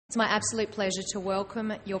It's my absolute pleasure to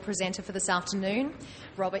welcome your presenter for this afternoon,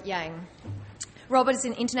 Robert Yang. Robert is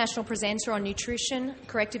an international presenter on nutrition,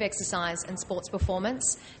 corrective exercise and sports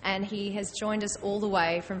performance, and he has joined us all the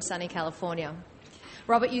way from sunny California.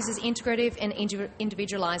 Robert uses integrative and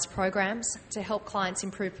individualised programs to help clients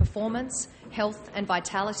improve performance, health and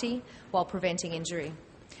vitality while preventing injury.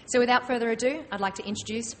 So without further ado, I'd like to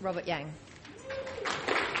introduce Robert Yang.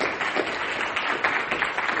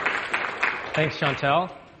 Thanks,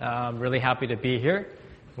 Chantel. I'm really happy to be here.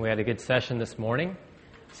 We had a good session this morning.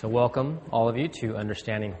 So welcome, all of you, to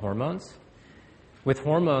Understanding Hormones. With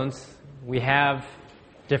hormones, we have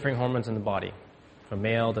different hormones in the body. From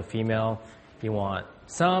male to female, you want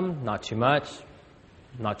some, not too much,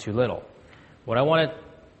 not too little. What I want to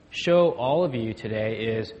show all of you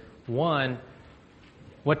today is, one,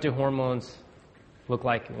 what do hormones look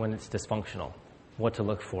like when it's dysfunctional? What to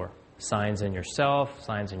look for. Signs in yourself,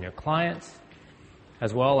 signs in your clients,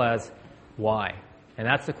 as well as why. And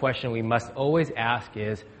that's the question we must always ask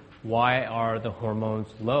is, why are the hormones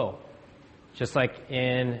low? Just like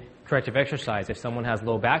in corrective exercise, if someone has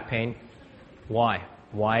low back pain, why?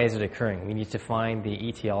 Why is it occurring? We need to find the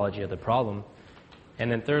etiology of the problem.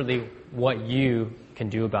 And then thirdly, what you can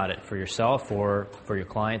do about it for yourself or for your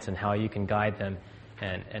clients and how you can guide them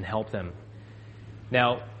and help them.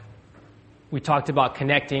 Now, we talked about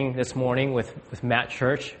connecting this morning with Matt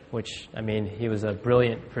Church, which, he was a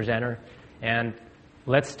brilliant presenter. And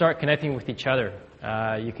let's start connecting with each other.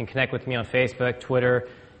 You can connect with me on Facebook, Twitter.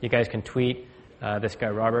 You guys can tweet. This guy,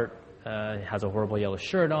 Robert, has a horrible yellow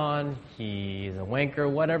shirt on. He's a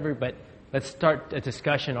wanker, whatever. But let's start a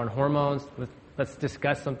discussion on hormones. Let's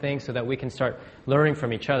discuss some things so that we can start learning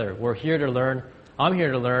from each other. We're here to learn. I'm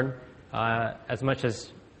here to learn. As much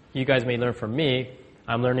as you guys may learn from me,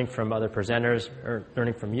 I'm learning from other presenters or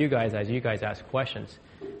learning from you guys as you guys ask questions.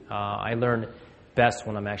 I learn best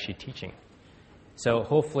when I'm actually teaching. So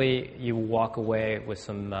hopefully you walk away with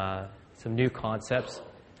some new concepts,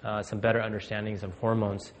 some better understandings of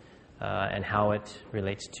hormones and how it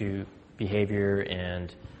relates to behavior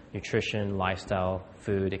and nutrition, lifestyle,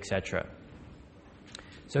 food, etc.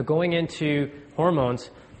 So going into hormones,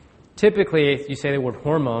 typically if you say the word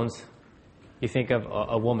hormones, you think of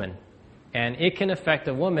a woman. And it can affect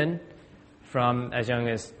a woman from as young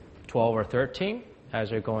as 12 or 13 as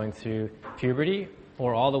they're going through puberty,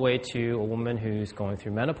 or all the way to a woman who's going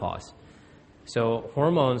through menopause. So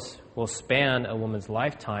hormones will span a woman's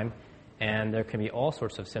lifetime, and there can be all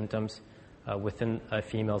sorts of symptoms within a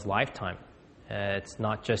female's lifetime. It's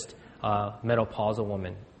not just a menopausal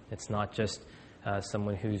woman. It's not just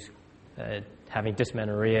someone who's having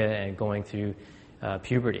dysmenorrhea and going through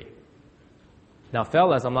puberty. Now,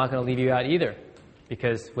 fellas, I'm not going to leave you out either,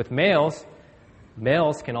 because with males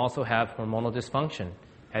can also have hormonal dysfunction.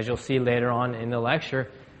 As you'll see later on in the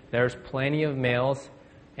lecture, there's plenty of males,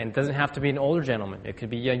 and it doesn't have to be an older gentleman. It could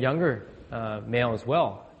be a younger male as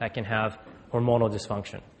well that can have hormonal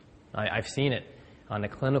dysfunction. I've seen it on a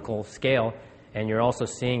clinical scale, and you're also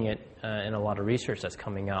seeing it in a lot of research that's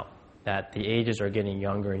coming out, that the ages are getting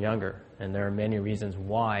younger and younger, and there are many reasons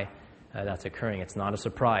why that's occurring. It's not a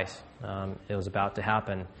surprise. It was about to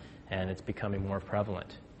happen, and it's becoming more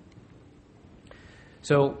prevalent.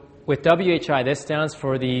 So with WHI, this stands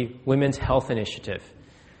for the Women's Health Initiative.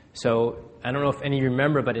 So I don't know if any of you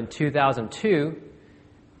remember, but in 2002,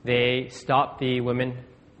 they stopped the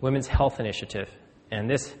Women's Health Initiative. And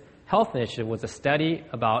this health initiative was a study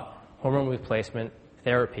about hormone replacement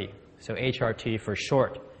therapy, so HRT for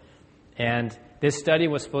short. And this study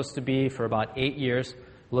was supposed to be for about 8 years,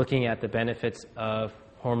 looking at the benefits of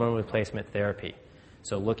hormone replacement therapy.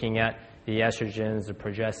 So looking at the estrogens, the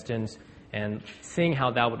progestins, and seeing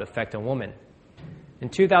how that would affect a woman. In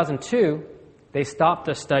 2002, they stopped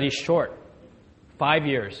the study short, 5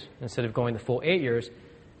 years, instead of going the full 8 years,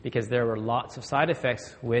 because there were lots of side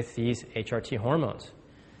effects with these HRT hormones.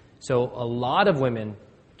 So a lot of women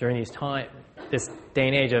during this day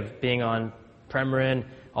and age of being on Premarin,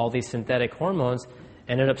 all these synthetic hormones,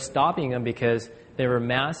 ended up stopping them because there were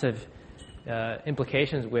massive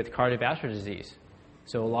implications with cardiovascular disease.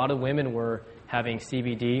 So a lot of women were having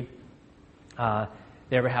CVD.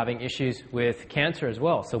 They were having issues with cancer as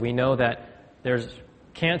well. So we know that there's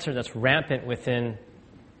cancer that's rampant within,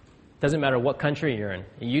 doesn't matter what country you're in.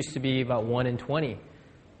 It used to be about 1 in 20.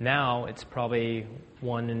 Now it's probably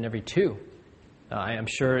 1 in every 2. I'm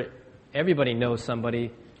sure everybody knows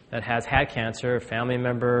somebody that has had cancer, a family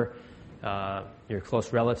member, your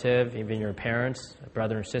close relative, even your parents,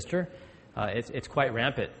 brother and sister. It's quite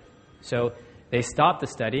rampant. So they stopped the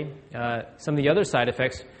study. Some of the other side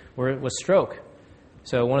effects was stroke.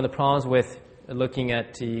 So one of the problems with looking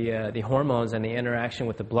at the hormones and the interaction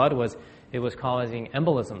with the blood was it was causing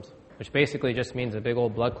embolisms, which basically just means a big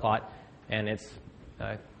old blood clot, and it's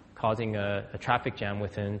causing a traffic jam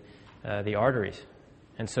within the arteries.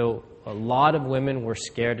 And so a lot of women were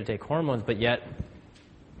scared to take hormones, but yet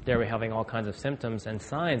they were having all kinds of symptoms and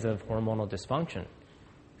signs of hormonal dysfunction.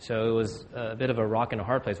 So it was a bit of a rock and a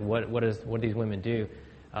hard place. What do these women do?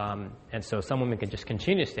 And so some women could just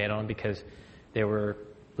continue to stay on because they were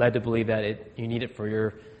led to believe that you need it for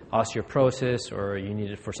your osteoporosis or you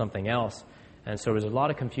need it for something else. And so there's a lot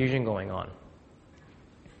of confusion going on.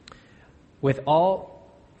 With all,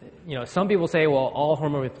 some people say, well, all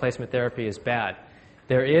hormone replacement therapy is bad.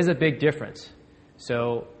 There is a big difference.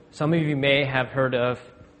 So some of you may have heard of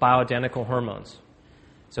bioidentical hormones.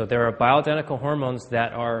 So there are bioidentical hormones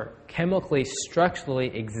that are chemically,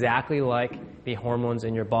 structurally exactly like the hormones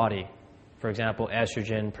in your body. For example,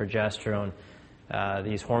 estrogen, progesterone,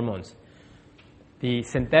 these hormones. The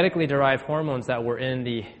synthetically derived hormones that were in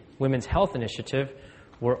the Women's Health Initiative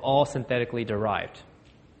were all synthetically derived.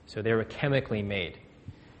 So they were chemically made.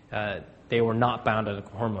 They were not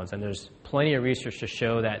bioidentical hormones. And there's plenty of research to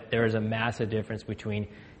show that there is a massive difference between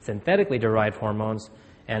synthetically derived hormones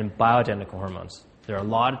and bioidentical hormones. There are a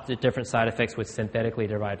lot of different side effects with synthetically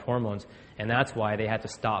derived hormones, and that's why they had to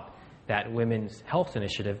stop that Women's Health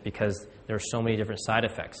Initiative, because there are so many different side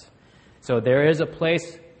effects. So there is a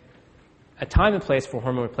time and place for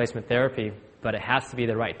hormone replacement therapy, but it has to be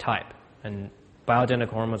the right type, and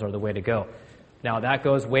bioidentical hormones are the way to go. Now, that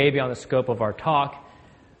goes way beyond the scope of our talk,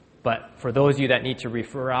 but for those of you that need to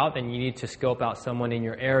refer out, then you need to scope out someone in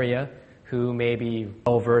your area who may be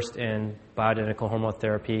well-versed in bioidentical hormone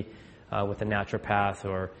therapy with a naturopath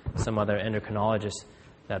or some other endocrinologist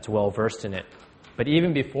that's well-versed in it. But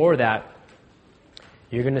even before that,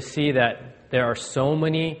 you're going to see that there are so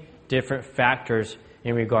many different factors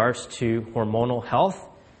in regards to hormonal health,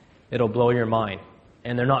 it'll blow your mind.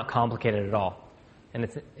 And they're not complicated at all. And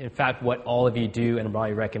it's, in fact, what all of you do and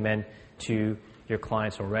probably recommend to your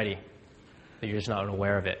clients already, but you're just not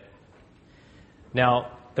aware of it.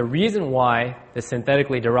 Now, the reason why the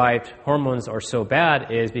synthetically derived hormones are so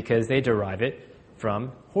bad is because they derive it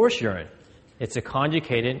from horse urine. It's a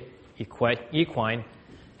conjugated equine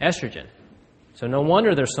estrogen. So no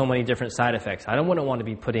wonder there's so many different side effects. I wouldn't want to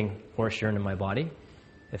be putting horse urine in my body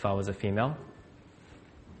if I was a female.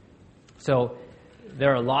 So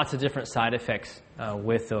there are lots of different side effects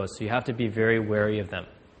with those, so you have to be very wary of them.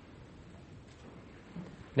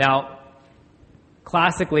 Now,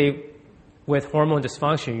 classically, with hormone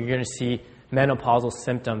dysfunction, you're going to see menopausal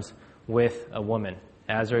symptoms with a woman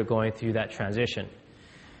as they're going through that transition.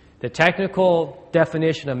 The technical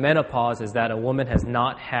definition of menopause is that a woman has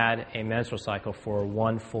not had a menstrual cycle for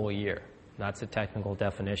 1 full year. That's the technical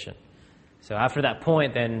definition. So after that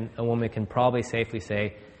point, then a woman can probably safely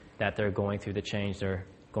say that they're going through the change, they're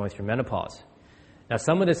going through menopause. Now,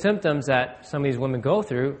 some of the symptoms that some of these women go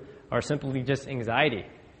through are simply just anxiety.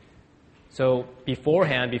 So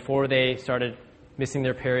beforehand, before they started missing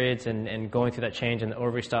their periods and going through that change and the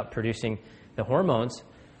ovary stopped producing the hormones,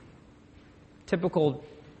 typical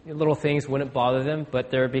little things wouldn't bother them,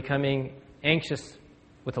 but they're becoming anxious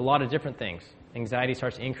with a lot of different things. Anxiety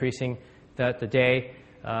starts increasing throughout the day.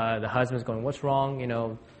 The husband's going, what's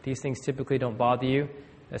wrong? These things typically don't bother you.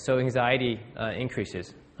 So anxiety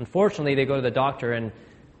increases. Unfortunately, they go to the doctor and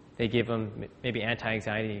they give them maybe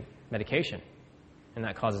anti-anxiety medication. And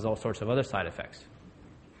that causes all sorts of other side effects.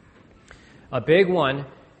 A big one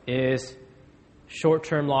is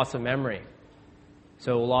short-term loss of memory.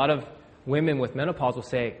 So a lot of women with menopause will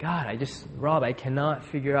say, God, Rob, I cannot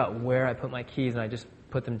figure out where I put my keys, and I just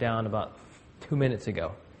put them down about 2 minutes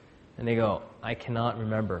ago. And they go, I cannot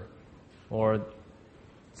remember. Or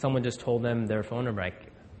someone just told them their phone number.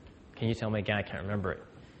 Can you tell me again? I can't remember it.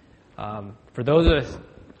 For those of us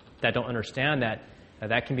that don't understand that,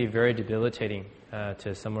 that can be very debilitating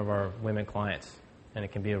to some of our women clients, and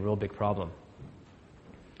it can be a real big problem.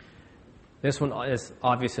 This one is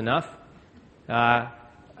obvious enough.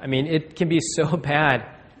 It can be so bad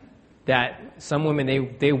that some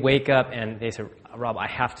women, they wake up and they say, Rob,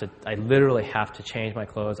 I literally have to change my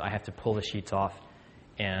clothes. I have to pull the sheets off,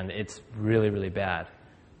 and it's really, really bad.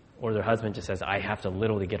 Or their husband just says, I have to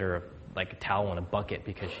literally get her a towel and a bucket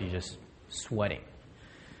because she's just sweating.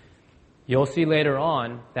 You'll see later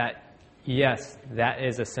on that, yes, that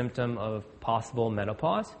is a symptom of possible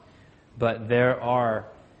menopause, but there are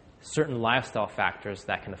certain lifestyle factors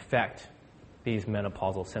that can affect these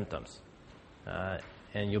menopausal symptoms.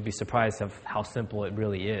 And you'll be surprised of how simple it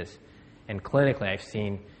really is. And clinically, I've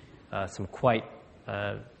seen some quite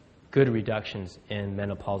good reductions in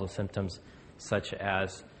menopausal symptoms, such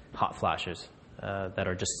as hot flashes, that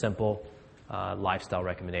are just simple lifestyle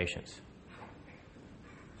recommendations.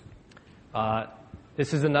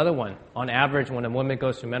 This is another one. On average, when a woman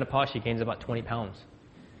goes through menopause, she gains about 20 pounds.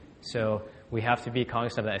 So we have to be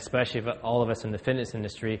cognizant of that, especially if all of us in the fitness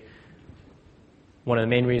industry. One of the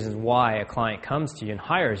main reasons why a client comes to you and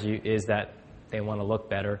hires you is that they want to look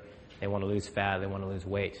better, they want to lose fat, they want to lose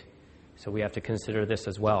weight. So we have to consider this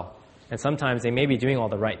as well. And sometimes they may be doing all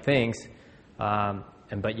the right things,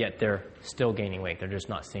 but yet they're still gaining weight. They're just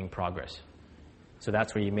not seeing progress. So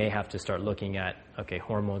that's where you may have to start looking at, okay,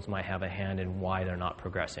 hormones might have a hand in why they're not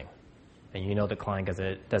progressing. And you know the client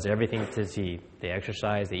does everything to see. They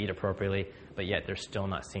exercise, they eat appropriately, but yet they're still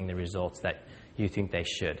not seeing the results that you think they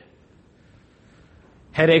should.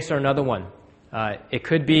 Headaches are another one. It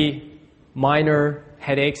could be minor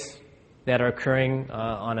headaches that are occurring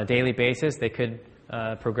on a daily basis. They could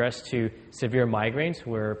progress to severe migraines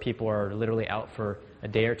where people are literally out for a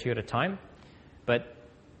day or two at a time. But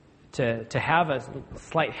to have a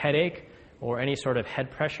slight headache or any sort of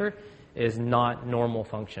head pressure is not normal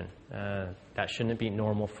function. That shouldn't be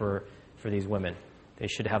normal for these women. They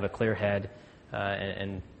should have a clear head,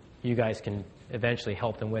 and you guys can eventually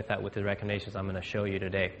help them with that with the recommendations I'm going to show you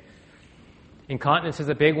today. Incontinence is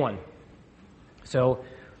a big one. So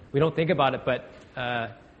we don't think about it, but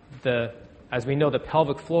as we know, the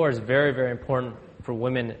pelvic floor is very, very important for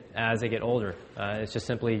women as they get older. It's just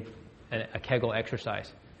simply a Kegel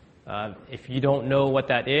exercise. If you don't know what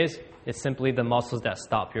that is, it's simply the muscles that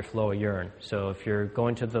stop your flow of urine. So if you're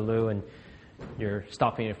going to the loo and you're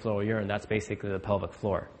stopping your flow of urine, that's basically the pelvic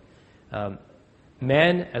floor.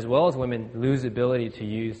 Men, as well as women, lose the ability to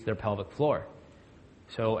use their pelvic floor.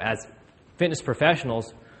 So as fitness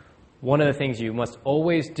professionals, one of the things you must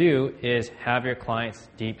always do is have your clients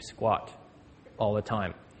deep squat all the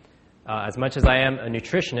time. As much as I am a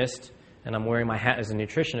nutritionist, and I'm wearing my hat as a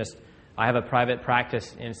nutritionist, I have a private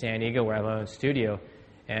practice in San Diego where I have my own studio,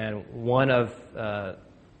 and one of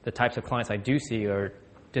the types of clients I do see are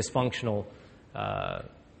dysfunctional,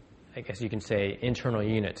 I guess you can say, internal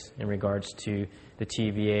units in regards to the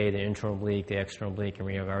TVA, the internal oblique, the external oblique, in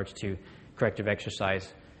regards to corrective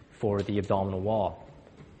exercise for the abdominal wall.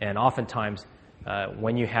 And oftentimes,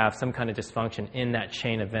 when you have some kind of dysfunction in that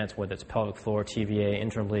chain of events, whether it's pelvic floor, TVA,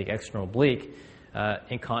 internal oblique, external oblique,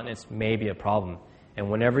 incontinence may be a problem. And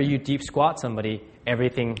whenever you deep squat somebody,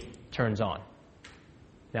 everything turns on.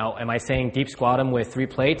 Now, am I saying deep squat them with 3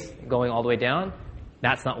 plates going all the way down?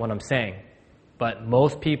 That's not what I'm saying. But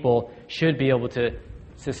most people should be able to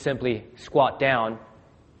simply squat down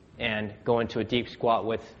and go into a deep squat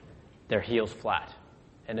with their heels flat.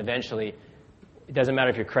 And eventually, it doesn't matter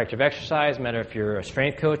if you're corrective exercise, matter if you're a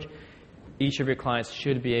strength coach, each of your clients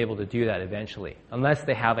should be able to do that eventually, unless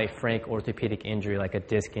they have a frank orthopedic injury like a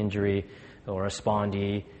disc injury or a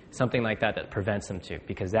spondy, something like that prevents them to,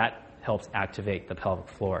 because that helps activate the pelvic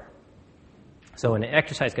floor. So in an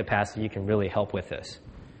exercise capacity, you can really help with this.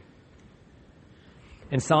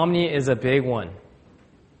 Insomnia is a big one.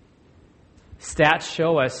 Stats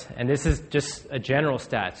show us, and this is just a general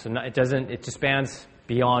stat, so it just spans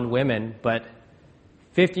beyond women, but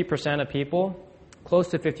 50% of people, close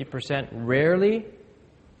to 50%, rarely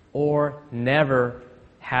or never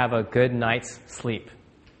have a good night's sleep.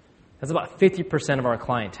 That's about 50% of our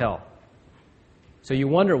clientele. So you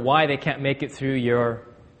wonder why they can't make it through your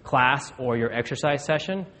class or your exercise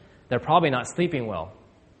session. They're probably not sleeping well,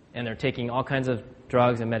 and they're taking all kinds of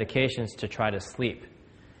drugs and medications to try to sleep.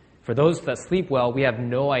 For those that sleep well, we have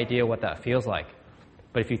no idea what that feels like.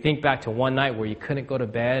 But if you think back to one night where you couldn't go to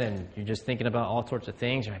bed and you're just thinking about all sorts of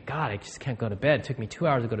things, you're like, God, I just can't go to bed. It took me 2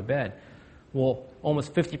 hours to go to bed. Well,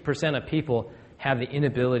 almost 50% of people have the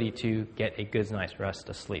inability to get a good night's rest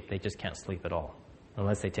to sleep. They just can't sleep at all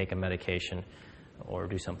unless they take a medication or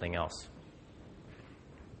do something else.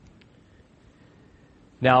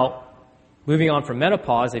 Now, moving on from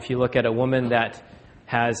menopause, if you look at a woman that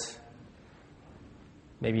has,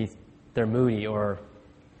 maybe they're moody, or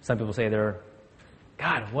some people say they're,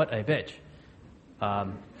 God, what a bitch.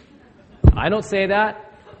 I don't say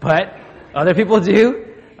that, but other people do.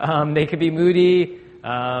 They could be moody.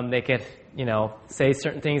 They could, say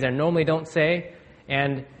certain things they normally don't say.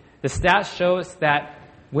 And the stats show us that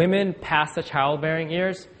women past the childbearing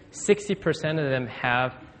years, 60% of them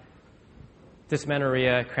have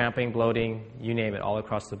dysmenorrhea, cramping, bloating, you name it, all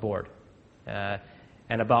across the board.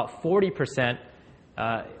 And about 40%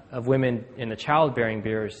 of women in the childbearing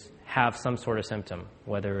years have some sort of symptom,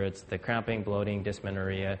 whether it's the cramping, bloating,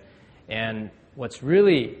 dysmenorrhea. And what's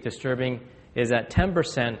really disturbing is that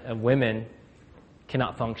 10% of women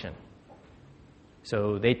cannot function.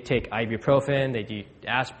 So they take ibuprofen, they do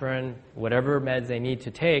aspirin, whatever meds they need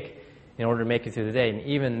to take, in order to make it through the day. And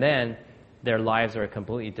even then, their lives are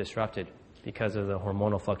completely disrupted because of the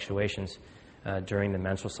hormonal fluctuations during the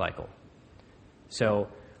menstrual cycle. So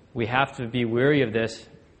we have to be wary of this,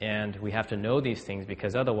 and we have to know these things,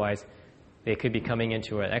 because otherwise they could be coming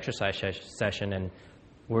into an exercise session and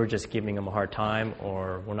we're just giving them a hard time,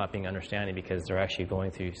 or we're not being understanding because they're actually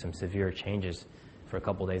going through some severe changes for a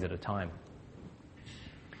couple days at a time.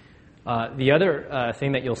 The other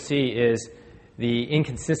thing that you'll see is the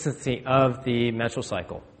inconsistency of the menstrual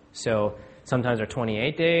cycle. So sometimes they're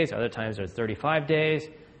 28 days, other times they're 35 days,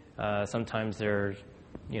 sometimes they're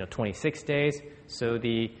 26 days. So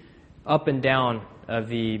the up and down of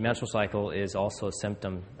the menstrual cycle is also a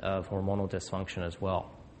symptom of hormonal dysfunction as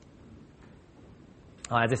well.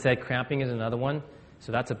 As I said, cramping is another one.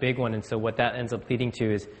 So that's a big one. And so what that ends up leading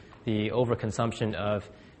to is the overconsumption of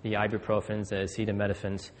the ibuprofens, the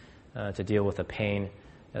acetaminophen, to deal with the pain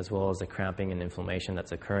as well as the cramping and inflammation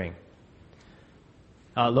that's occurring.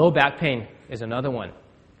 Low back pain is another one.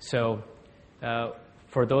 So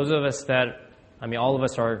for those of us all of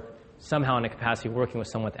us are somehow in a capacity working with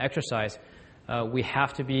someone with exercise, we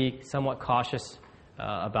have to be somewhat cautious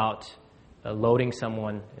about loading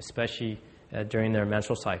someone, especially during their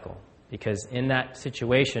menstrual cycle, because in that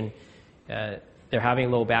situation, they're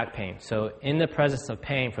having low back pain. So in the presence of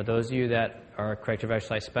pain, for those of you that are corrective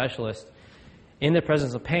exercise specialists, in the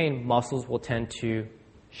presence of pain, muscles will tend to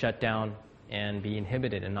shut down and be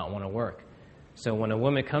inhibited and not want to work. So when a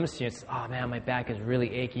woman comes to you and says, oh man, my back is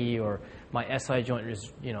really achy, or my SI joint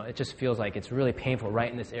is, it just feels like it's really painful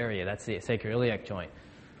right in this area, that's the sacroiliac joint.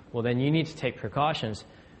 Well, then you need to take precautions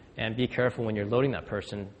and be careful when you're loading that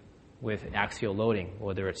person with axial loading,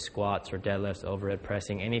 whether it's squats or deadlifts, overhead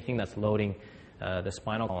pressing, anything that's loading the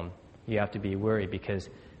spinal column. You have to be worried, because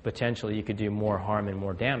potentially you could do more harm and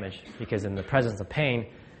more damage, because in the presence of pain,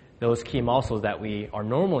 those key muscles that we are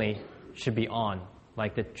normally should be on,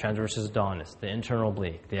 like the transversus abdominis, the internal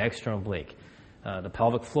oblique, the external oblique, the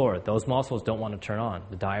pelvic floor, those muscles don't want to turn on,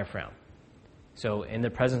 the diaphragm. So in the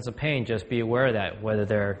presence of pain, just be aware of that, whether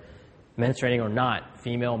they're menstruating or not,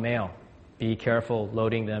 female, male. Be careful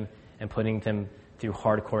loading them and putting them through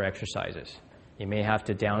hardcore exercises. You may have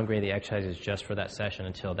to downgrade the exercises just for that session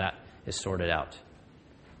until that is sorted out.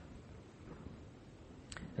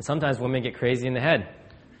 And sometimes women get crazy in the head.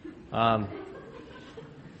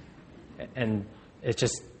 And it's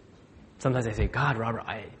just, sometimes I say, God, Robert,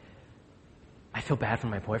 I feel bad for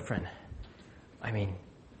my boyfriend. I mean,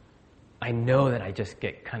 I know that I just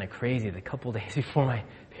get kind of crazy the couple days before my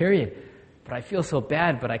period, but I feel so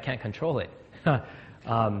bad, but I can't control it.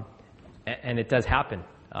 And it does happen.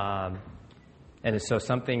 And it's so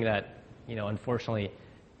something that, unfortunately,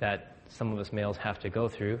 that some of us males have to go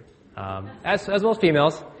through, as well as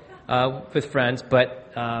females, with friends.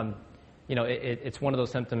 But, it's one of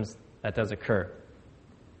those symptoms that does occur.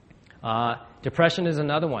 Depression is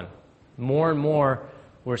another one. More and more,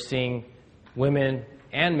 we're seeing women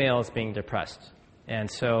and males being depressed. And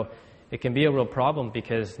so it can be a real problem,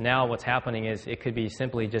 because now what's happening is it could be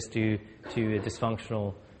simply just due to a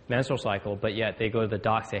dysfunctional menstrual cycle, but yet they go to the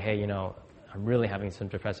doc and say, hey, I'm really having some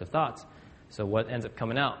depressive thoughts. So what ends up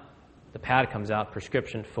coming out? The pad comes out,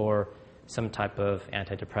 prescription for some type of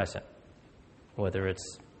antidepressant, whether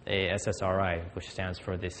it's a SSRI, which stands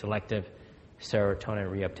for the selective serotonin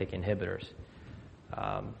reuptake inhibitors.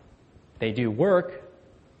 They do work,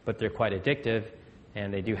 but they're quite addictive,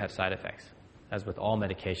 and they do have side effects. As with all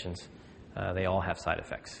medications, they all have side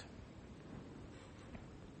effects.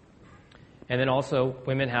 And then also,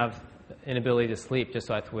 women have inability to sleep, just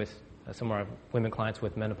like with some of our women clients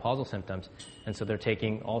with menopausal symptoms. And so they're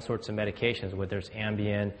taking all sorts of medications, whether it's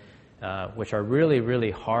Ambien, which are really,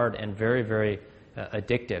 really hard and very, very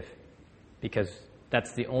addictive, because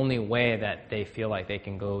that's the only way that they feel like they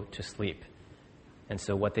can go to sleep. And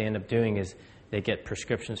so what they end up doing is they get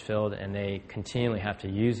prescriptions filled, and they continually have to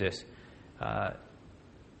use this.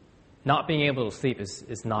 Not being able to sleep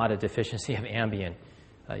is not a deficiency of Ambien.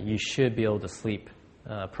 You should be able to sleep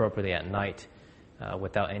appropriately at night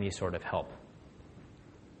without any sort of help.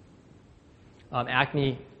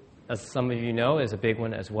 Acne, as some of you know, is a big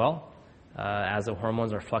one as well. As the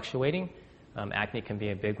hormones are fluctuating, acne can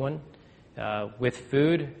be a big one. With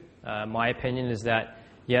food, my opinion is that,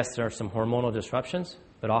 yes, there are some hormonal disruptions,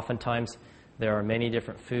 but oftentimes there are many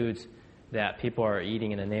different foods that people are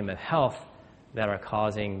eating in the name of health that are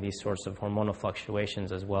causing these sorts of hormonal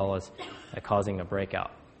fluctuations, as well as causing a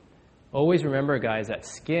breakout. Always remember, guys, that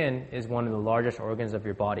skin is one of the largest organs of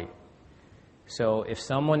your body. So if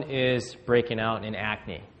someone is breaking out in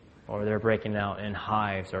acne, or they're breaking out in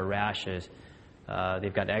hives or rashes,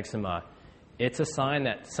 they've got eczema, it's a sign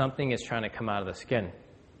that something is trying to come out of the skin.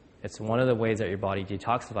 It's one of the ways that your body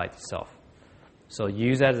detoxifies itself. So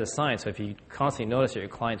use that as a sign. So if you constantly notice that your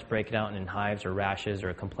client's breaking out in hives or rashes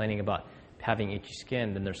or complaining about having itchy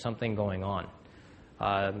skin, then there's something going on.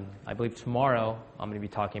 I believe tomorrow I'm going to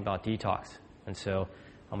be talking about detox. And so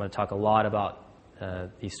I'm going to talk a lot about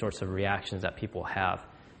these sorts of reactions that people have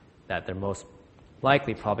that they're most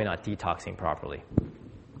likely probably not detoxing properly.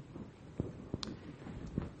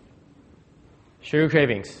 Sugar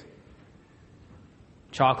cravings.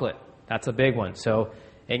 Chocolate. That's a big one. So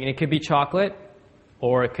it could be chocolate,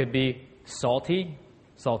 or it could be salty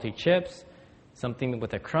chips, something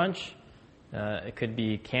with a crunch. It could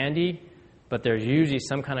be candy, but there's usually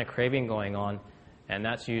some kind of craving going on, and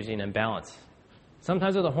that's usually an imbalance.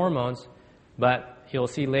 Sometimes with the hormones, but you'll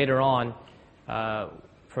see later on,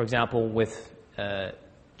 for example, with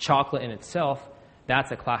chocolate in itself,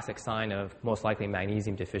 that's a classic sign of most likely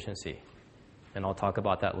magnesium deficiency. And I'll talk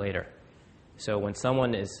about that later. So when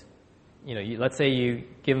someone is, let's say you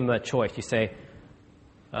give them a choice. You say,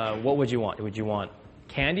 what would you want? Would you want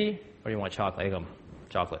candy or do you want chocolate? They go,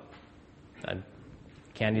 chocolate.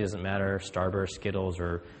 Candy doesn't matter, Starburst, Skittles,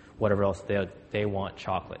 or whatever else. They want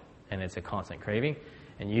chocolate, and it's a constant craving.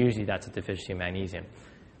 And usually that's a deficiency of magnesium.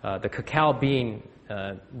 The cacao bean,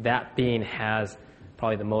 that bean has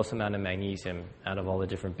probably the most amount of magnesium out of all the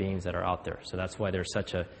different beans that are out there. So that's why there's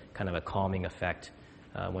such a kind of a calming effect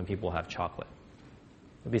when people have chocolate,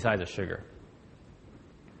 besides the sugar.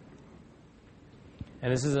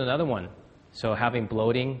 And this is another one. So having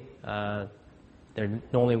bloating, they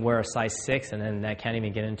normally wear a size 6, and then that can't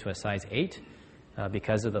even get into a size 8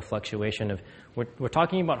 because of the fluctuation of... We're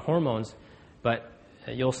talking about hormones, but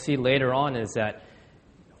you'll see later on is that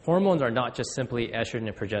hormones are not just simply estrogen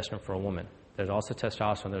and progesterone for a woman. There's also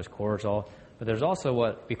testosterone, there's cortisol, but there's also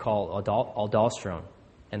what we call aldosterone,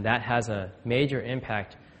 and that has a major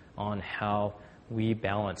impact on how we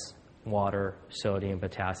balance water, sodium,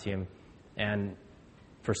 potassium. And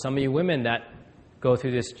for some of you women that go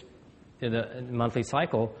through this in the monthly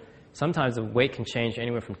cycle, sometimes the weight can change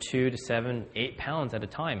anywhere from 2 to 7, 8 pounds at a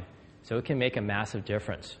time. So it can make a massive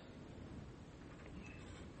difference.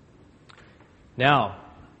 Now,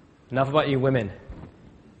 enough about you women.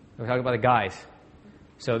 We're talking about the guys.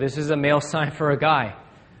 So this is a male sign for a guy.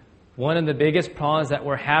 One of the biggest problems that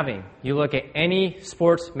we're having, you look at any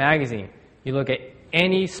sports magazine, you look at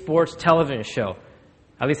any sports television show,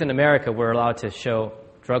 at least in America we're allowed to show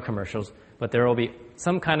drug commercials, but there will be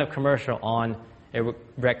some kind of commercial on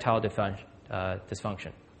erectile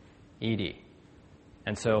dysfunction, ED.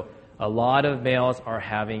 And so a lot of males are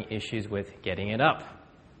having issues with getting it up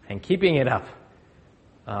and keeping it up.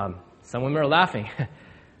 Some women are laughing.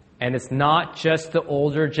 And it's not just the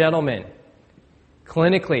older gentlemen.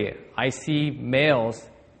 Clinically, I see males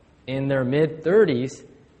in their mid-30s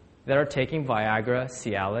that are taking Viagra,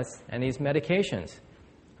 Cialis, and these medications.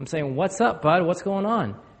 I'm saying, what's up, bud? What's going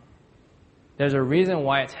on? There's a reason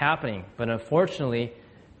why it's happening, but unfortunately,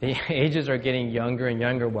 the ages are getting younger and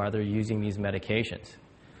younger while they're using these medications.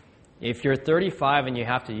 If you're 35 and you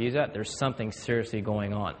have to use that, there's something seriously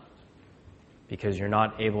going on because you're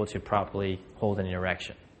not able to properly hold an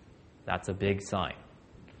erection. That's a big sign.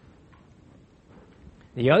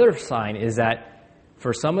 The other sign is that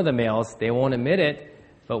for some of the males, they won't admit it,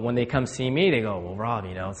 but when they come see me, they go, well, Rob,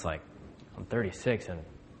 it's like I'm 36 and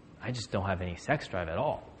I just don't have any sex drive at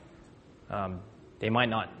all. They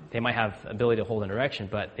might have ability to hold an erection,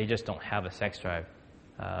 but they just don't have a sex drive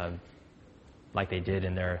like they did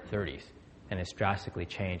in their 30s. And it's drastically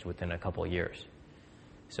changed within a couple of years.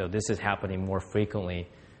 So this is happening more frequently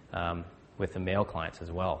with the male clients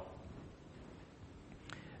as well.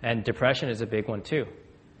 And depression is a big one too.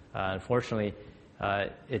 Unfortunately,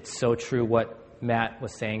 it's so true what Matt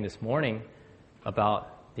was saying this morning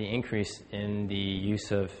about the increase in the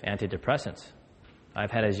use of antidepressants. I've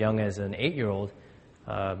had as young as an 8-year-old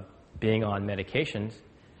being on medications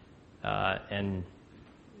and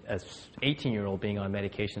as 18-year-old being on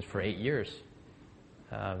medications for 8 years.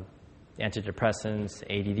 Antidepressants,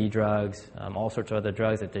 ADD drugs, all sorts of other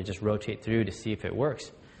drugs that they just rotate through to see if it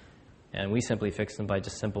works. And we simply fix them by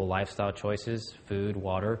just simple lifestyle choices, food,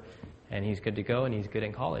 water, and he's good to go and he's good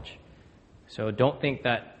in college. So don't think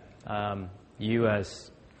that you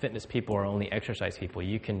as fitness people are only exercise people.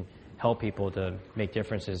 You can help people to make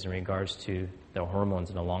differences in regards to their hormones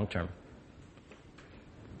in the long term.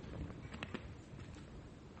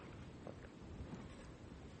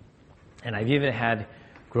 And I've even had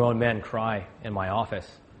grown men cry in my office.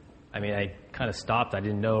 I mean, I kind of stopped. I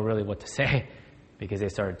didn't know really what to say because they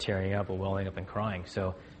started tearing up or welling up and crying.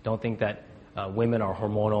 So don't think that women are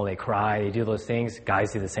hormonal, they cry, they do those things.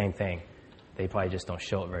 Guys do the same thing. They probably just don't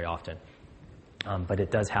show it very often. but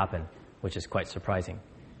it does happen, which is quite surprising.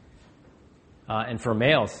 And for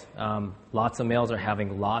males, lots of males are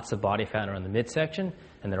having lots of body fat around the midsection,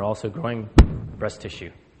 and they're also growing breast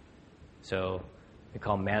tissue. So we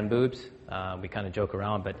call them man boobs. We kind of joke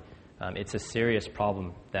around, but it's a serious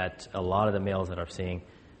problem that a lot of the males that I'm seeing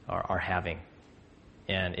are having.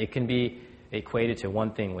 And it can be equated to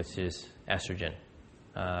one thing, which is estrogen.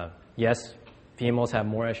 Yes, females have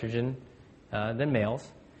more estrogen than males,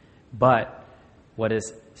 but what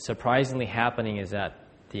is surprisingly happening is that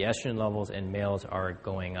the estrogen levels in males are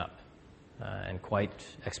going up, and quite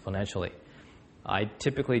exponentially. I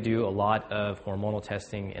typically do a lot of hormonal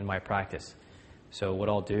testing in my practice. So what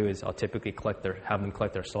I'll do is I'll typically have them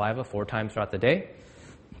collect their saliva 4 times throughout the day,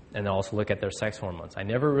 and I'll also look at their sex hormones. I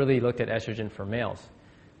never really looked at estrogen for males,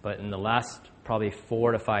 but in the last probably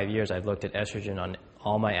 4 to 5 years, I've looked at estrogen on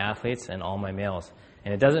all my athletes and all my males.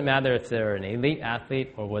 And it doesn't matter if they're an elite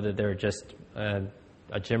athlete or whether they're just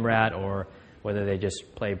a gym rat or whether they just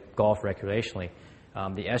play golf recreationally.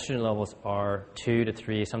 The estrogen levels are 2 to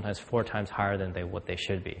 3, sometimes 4 times higher than what they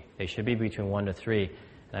should be. They should be between 1 to 3,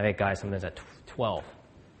 and I think guys sometimes at 12.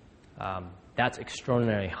 That's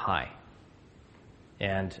extraordinarily high.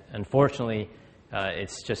 And unfortunately,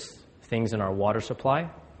 it's just things in our water supply.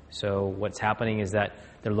 So what's happening is that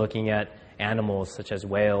they're looking at animals such as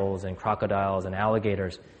whales and crocodiles and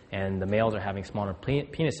alligators, and the males are having smaller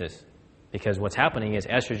penises. Because what's happening is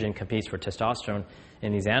estrogen competes for testosterone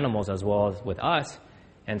in these animals as well as with us,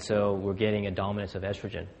 and so we're getting a dominance of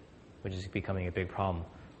estrogen, which is becoming a big problem.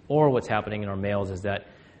 Or what's happening in our males is that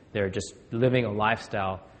they're just living a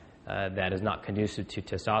lifestyle that is not conducive to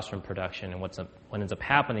testosterone production, and what ends up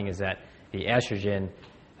happening is that the estrogen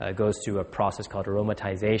goes through a process called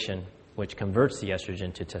aromatization, which converts the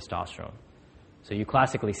estrogen to testosterone. So you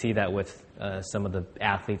classically see that with some of the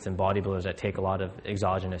athletes and bodybuilders that take a lot of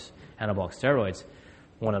exogenous anabolic steroids.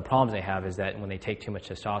 One of the problems they have is that when they take too much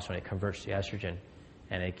testosterone, it converts to estrogen,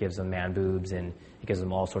 and it gives them man boobs, and it gives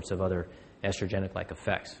them all sorts of other estrogenic-like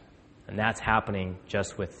effects. And that's happening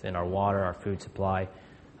just within our water, our food supply,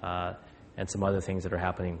 and some other things that are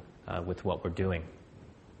happening with what we're doing.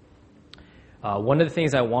 One of the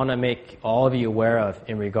things I want to make all of you aware of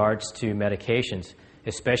in regards to medications,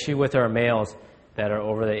 especially with our males that are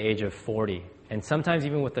over the age of 40, and sometimes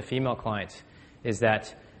even with the female clients, is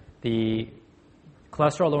that the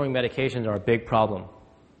cholesterol-lowering medications are a big problem.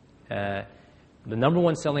 The number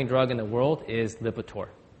one selling drug in the world is Lipitor.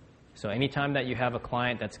 So anytime that you have a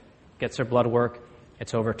client that gets their blood work,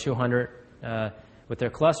 it's over 200 with their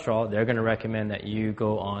cholesterol, they're going to recommend that you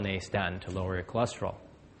go on a statin to lower your cholesterol.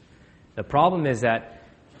 The problem is that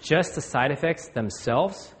just the side effects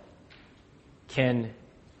themselves can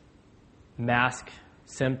mask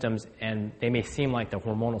symptoms, and they may seem like the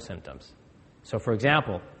hormonal symptoms. So for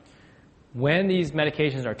example, when these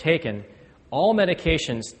medications are taken, all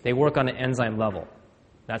medications, they work on an enzyme level.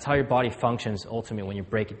 That's how your body functions ultimately when you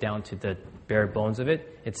break it down to the bare bones of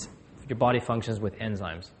it. Your body functions with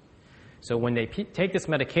enzymes. So when they take this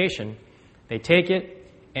medication, they take it,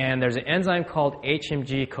 and there's an enzyme called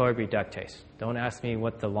HMG-CoA reductase. Don't ask me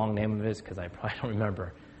what the long name of it is because I probably don't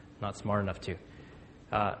remember. I'm not smart enough to.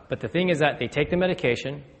 But the thing is that they take the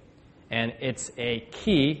medication, and it's a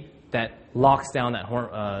key that locks down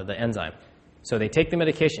the enzyme. So they take the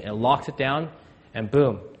medication, it locks it down, and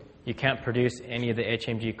boom, you can't produce any of the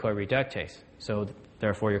HMG-CoA reductase. So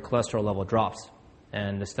therefore, your cholesterol level drops.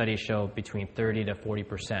 And the studies show between 30 to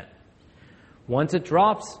 40%. Once it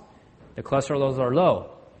drops, the cholesterol levels are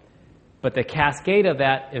low. But the cascade of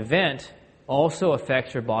that event also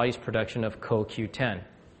affects your body's production of CoQ10.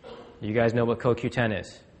 You guys know what CoQ10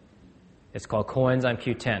 is. It's called coenzyme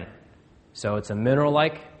Q10. So it's a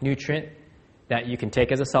mineral-like nutrient that you can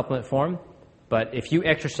take as a supplement form. But if you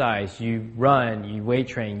exercise, you run, you weight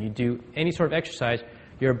train, you do any sort of exercise,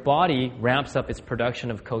 your body ramps up its production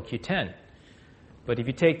of CoQ10. But if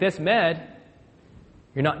you take this med,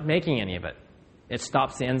 you're not making any of it. It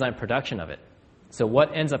stops the enzyme production of it. So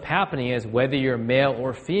what ends up happening is whether you're male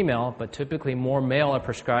or female, but typically more male are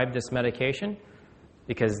prescribed this medication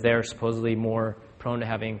because they're supposedly more prone to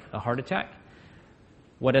having a heart attack.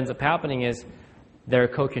 What ends up happening is their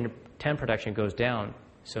CoQ10 production goes down.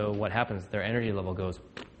 So what happens? Their energy level goes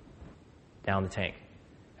down the tank.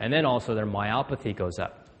 And then also their myopathy goes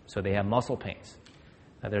up. So they have muscle pains.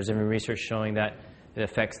 There's even research showing that it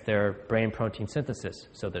affects their brain protein synthesis.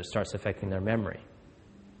 So that it starts affecting their memory,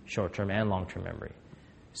 short-term and long-term memory.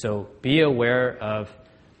 So be aware of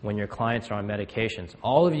when your clients are on medications.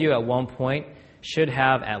 All of you at one point should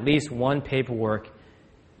have at least one paperwork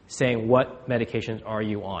saying what medications are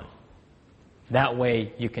you on. That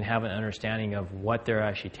way you can have an understanding of what they're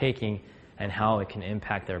actually taking and how it can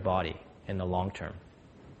impact their body in the long term.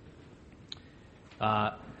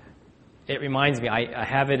 It reminds me, I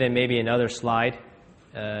have it in maybe another slide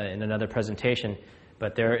in another presentation,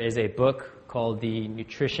 but there is a book called the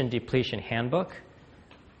Nutrition Depletion Handbook.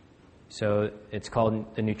 So it's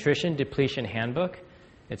called the Nutrition Depletion Handbook.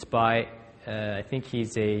 It's by, I think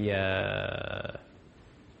he's a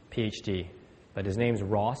PhD, but his name's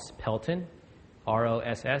Ross Pelton,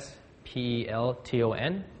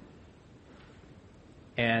 Rosspelton.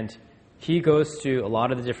 And he goes through a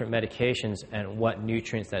lot of the different medications and what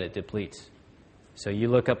nutrients that it depletes. So you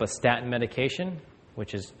look up a statin medication,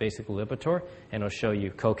 which is basically Lipitor, and it'll show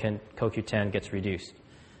you CoQ10 gets reduced.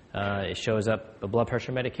 It shows up a blood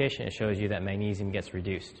pressure medication, it shows you that magnesium gets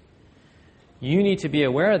reduced. You need to be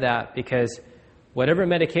aware of that because whatever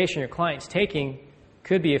medication your client's taking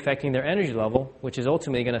could be affecting their energy level, which is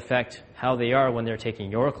ultimately going to affect how they are when they're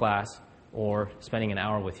taking your class or spending an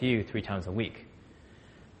hour with you 3 times a week.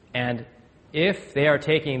 And if they are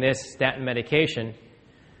taking this statin medication,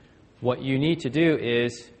 what you need to do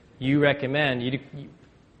is you recommend,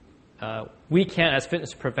 we can't as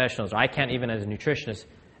fitness professionals, or I can't even as a nutritionist,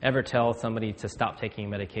 ever tell somebody to stop taking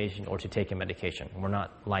medication or to take a medication. We're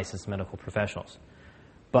not licensed medical professionals.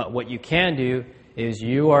 But what you can do is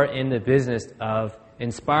you are in the business of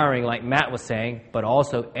inspiring, like Matt was saying, but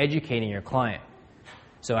also educating your client.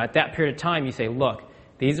 So at that period of time, you say, look,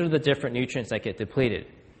 these are the different nutrients that get depleted.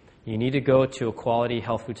 You need to go to a quality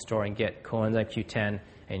health food store and get coenzyme Q10,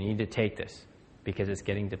 and you need to take this because it's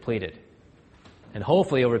getting depleted. And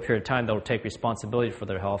hopefully over a period of time, they'll take responsibility for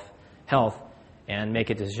their health and make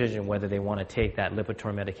a decision whether they want to take that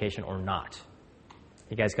Lipitor medication or not.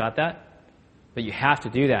 You guys got that? But you have to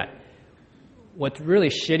do that. What's really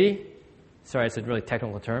shitty, sorry, it's a really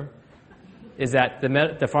technical term, is that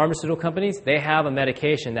the pharmaceutical companies, they have a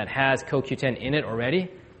medication that has CoQ10 in it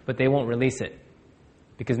already, but they won't release it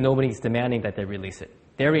because nobody's demanding that they release it.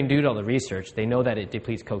 They already do all the research. They know that it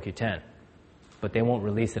depletes CoQ10, but they won't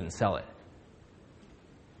release it and sell it.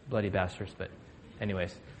 Bloody bastards, but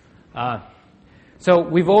anyways. So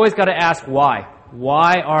we've always got to ask why.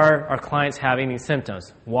 Why are our clients having these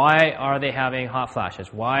symptoms? Why are they having hot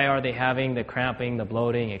flashes? Why are they having the cramping, the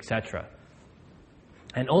bloating, etc.?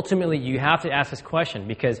 And ultimately, you have to ask this question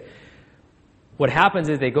because what happens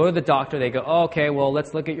is they go to the doctor, they go, oh, okay, well,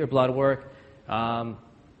 let's look at your blood work.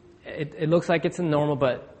 It looks like it's normal,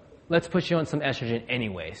 but let's put you on some estrogen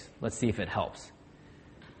anyways. Let's see if it helps.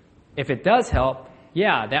 If it does help,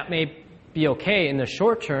 yeah, that may be okay in the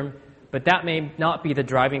short term, but that may not be the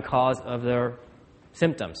driving cause of their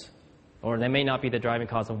symptoms, or that may not be the driving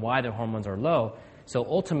cause of why their hormones are low. So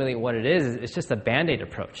ultimately what it is it's just a Band-Aid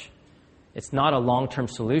approach. It's not a long-term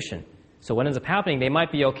solution. So what ends up happening, they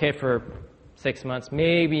might be okay for 6 months,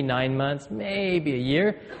 maybe 9 months, maybe a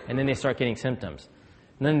year, and then they start getting symptoms.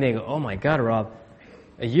 And then they go, oh my God, Rob,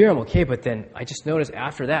 a year I'm okay, but then I just noticed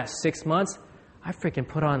after that, 6 months, I freaking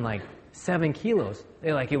put on like 7 kilos.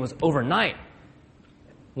 It was overnight.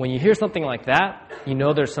 When you hear something like that, you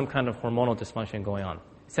know there's some kind of hormonal dysfunction going on.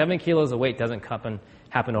 7 kilos of weight doesn't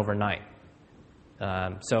happen overnight.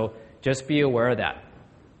 So just be aware of that.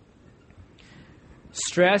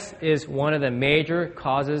 Stress is one of the major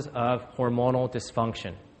causes of hormonal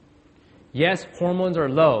dysfunction. Yes, hormones are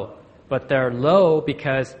low, but they're low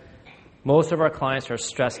because most of our clients are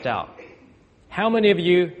stressed out. How many of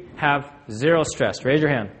you have zero stress? Raise your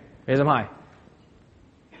hand. Raise them high.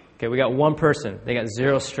 Okay, we got one person. They got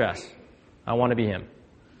zero stress. I want to be him.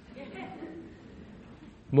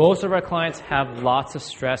 Most of our clients have lots of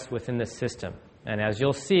stress within the system. And as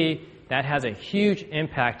you'll see, that has a huge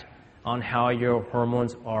impact on how your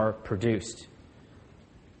hormones are produced.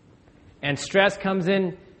 And stress comes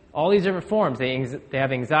in all these different forms. They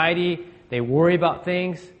have anxiety. They worry about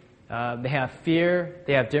things. They have fear.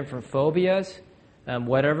 They have different phobias,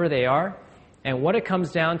 whatever they are. And what it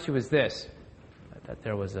comes down to is this. That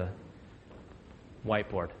there was a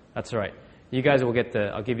whiteboard. That's all right. You guys will get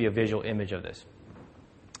I'll give you a visual image of this.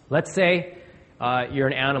 Let's say you're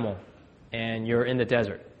an animal and you're in the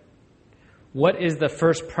desert. What is the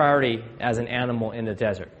first priority as an animal in the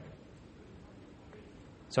desert?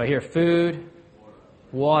 So I hear food,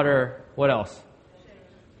 water, what else?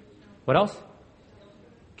 What else?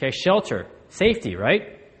 Okay, shelter, safety,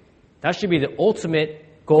 right? That should be the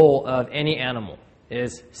ultimate goal of any animal,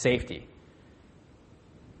 is safety.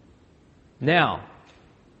 Now,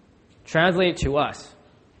 translate it to us.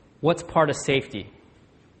 What's part of safety?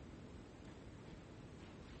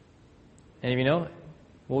 Any of you know?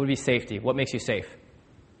 What would be safety? What makes you safe?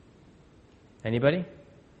 Anybody?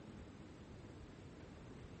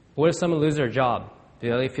 What if someone loses their job?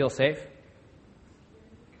 Do they feel safe?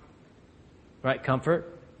 right?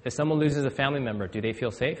 Comfort. If someone loses a family member, do they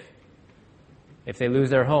feel safe? If they lose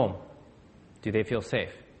their home, do they feel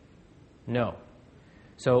safe? No.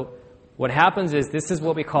 So what happens is this is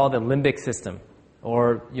what we call the limbic system,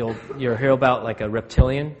 or you'll hear about like a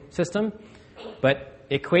reptilian system, but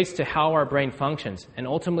it equates to how our brain functions. And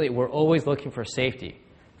ultimately, we're always looking for safety.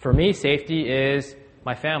 For me, safety is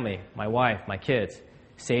my family, my wife, my kids.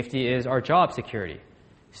 Safety is our job security.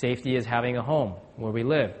 Safety is having a home where we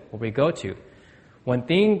live, where we go to. When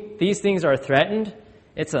these things are threatened,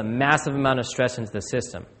 it's a massive amount of stress into the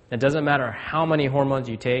system. It doesn't matter how many hormones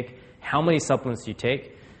you take, how many supplements you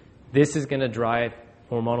take, this is going to drive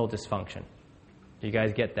hormonal dysfunction. You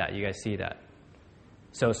guys get that? You guys see that?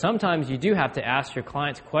 So sometimes you do have to ask your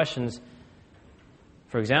clients questions.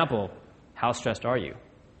 For example, how stressed are you?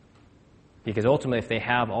 Because ultimately, if they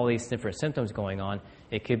have all these different symptoms going on,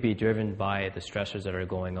 it could be driven by the stressors that are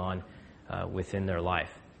going on within their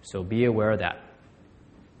life. So be aware of that.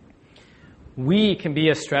 We can be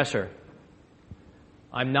a stressor.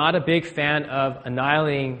 I'm not a big fan of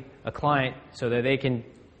annihilating a client so that they can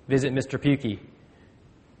visit Mr. Pukey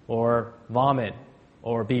or vomit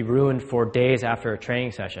or be ruined for days after a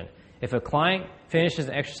training session. If a client finishes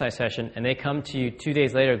an exercise session and they come to you 2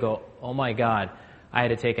 days later and go, oh my God, I had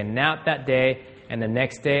to take a nap that day, and the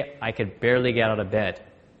next day I could barely get out of bed.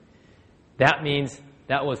 That means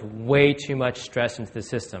that was way too much stress into the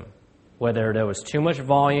system, whether there was too much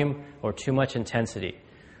volume or too much intensity.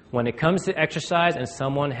 When it comes to exercise and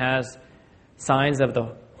someone has signs of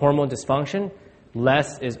the hormone dysfunction,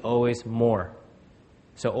 less is always more.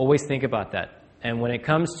 So always think about that. And when it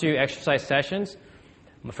comes to exercise sessions,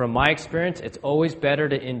 from my experience, it's always better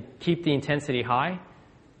to keep the intensity high.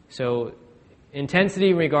 So intensity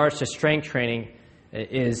in regards to strength training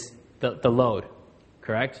is the load,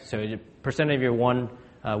 correct? So percent of your 1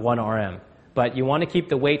 RM. But you want to keep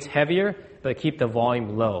the weights heavier, but keep the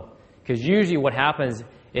volume low. Because usually what happens,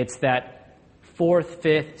 it's that 4th,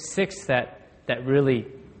 5th, 6th set that really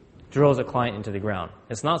drills a client into the ground.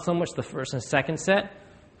 It's not so much the first and second set,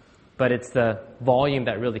 but it's the volume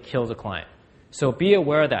that really kills a client. So be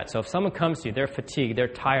aware of that. So if someone comes to you, they're fatigued, they're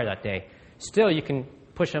tired that day, still you can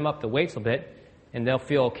push them up the weights a bit, and they'll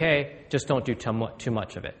feel okay, just don't do too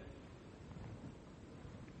much of it.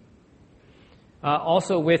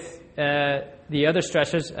 Also with the other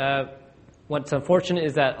stressors, what's unfortunate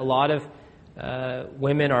is that a lot of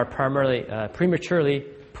women are primarily prematurely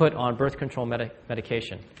put on birth control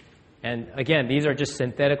medication. And again, these are just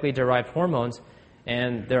synthetically derived hormones,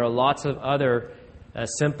 and there are lots of other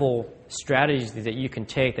simple strategies that you can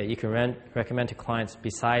take that you can recommend to clients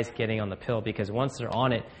besides getting on the pill, because once they're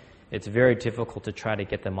on it, it's very difficult to try to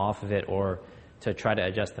get them off of it or to try to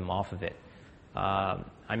adjust them off of it.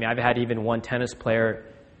 I've had even one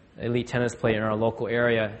elite tennis player in our local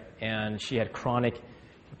area, and she had chronic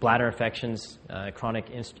bladder infections, chronic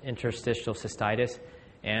interstitial cystitis,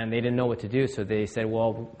 and they didn't know what to do, so they said,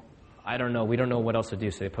 well, I don't know, we don't know what else to do,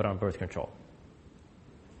 so they put her on birth control.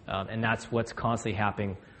 And that's what's constantly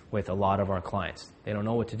happening with a lot of our clients. They don't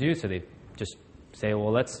know what to do, so they just say,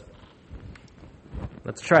 well, let's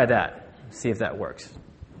try that, see if that works.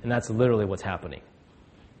 And that's literally what's happening.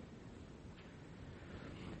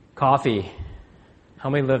 Coffee. How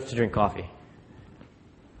many live to drink coffee?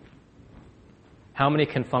 How many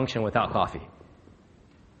can function without coffee?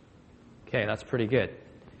 Okay, that's pretty good.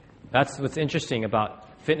 That's what's interesting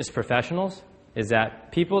about fitness professionals, is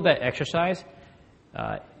that people that exercise,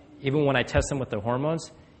 even when I test them with their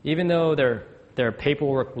hormones, even though their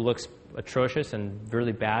paperwork looks atrocious and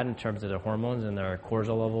really bad in terms of their hormones and their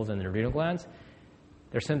cortisol levels and their adrenal glands,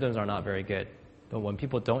 their symptoms are not very good. But when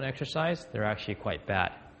people don't exercise, they're actually quite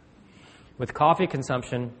bad. With coffee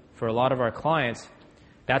consumption, for a lot of our clients,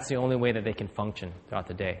 that's the only way that they can function throughout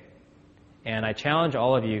the day. And I challenge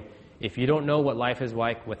all of you, if you don't know what life is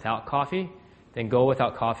like without coffee, then go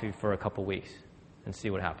without coffee for a couple weeks and see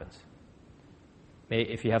what happens.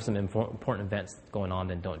 If you have some important events going on,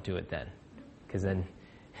 then don't do it then, because then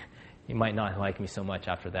you might not like me so much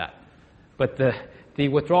after that. But the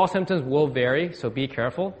withdrawal symptoms will vary, so be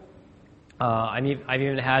careful. I've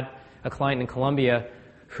even had a client in Colombia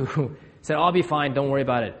who said, I'll be fine, don't worry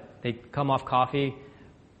about it. They come off coffee,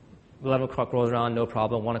 11 o'clock rolls around, no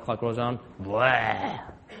problem, 1 o'clock rolls around, blah,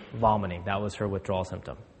 vomiting. That was her withdrawal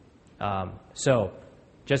symptom. So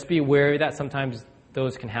just be wary that sometimes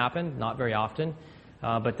those can happen, not very often.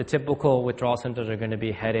 But the typical withdrawal symptoms are going to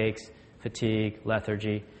be headaches, fatigue,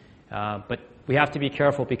 lethargy. But we have to be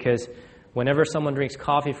careful, because whenever someone drinks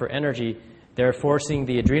coffee for energy, they're forcing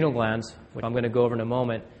the adrenal glands, which I'm going to go over in a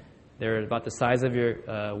moment. They're about the size of your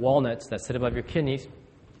walnuts that sit above your kidneys.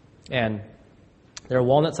 And There are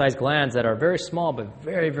walnut-sized glands that are very small but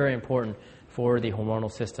very, very important for the hormonal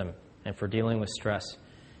system and for dealing with stress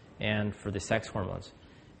and for the sex hormones.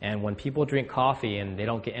 And when people drink coffee and they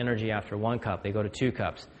don't get energy after 1 cup, they go to 2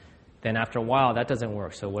 cups. Then after a while, that doesn't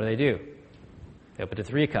work. So what do? They up it to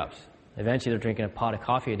 3 cups. Eventually, they're drinking a pot of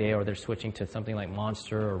coffee a day, or they're switching to something like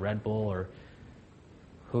Monster or Red Bull, or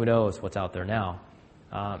who knows what's out there now.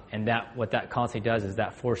 And what that constantly does is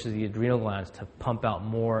that forces the adrenal glands to pump out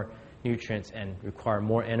more nutrients and require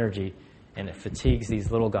more energy, and it fatigues these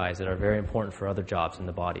little guys that are very important for other jobs in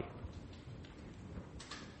the body.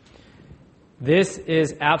 This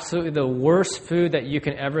is absolutely the worst food that you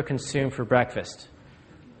can ever consume for breakfast.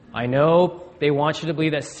 I know they want you to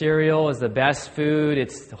believe that cereal is the best food,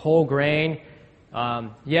 it's whole grain.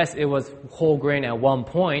 Yes, it was whole grain at one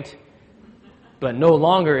point, but no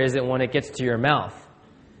longer is it when it gets to your mouth.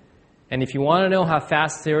 And if you want to know how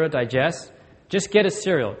fast cereal digests, just get a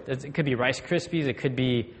cereal. It could be Rice Krispies, it could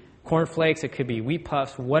be Corn Flakes, it could be Wheat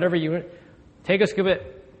Puffs, whatever you want. Take a scoop of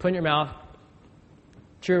it, put it in your mouth,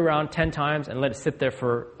 chew around 10 times, and let it sit there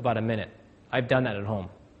for about a minute. I've done that at home.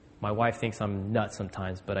 My wife thinks I'm nuts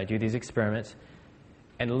sometimes, but I do these experiments.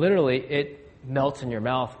 And literally, it melts in your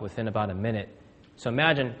mouth within about a minute. So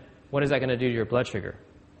imagine, what is that going to do to your blood sugar?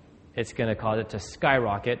 It's going to cause it to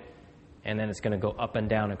skyrocket, and then it's going to go up and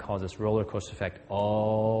down and cause this roller coaster effect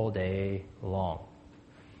all day long.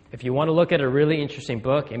 If you want to look at a really interesting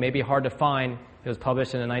book, it may be hard to find. It was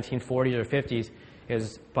published in the 1940s or 50s. It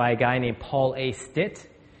was by a guy named Paul A. Stitt,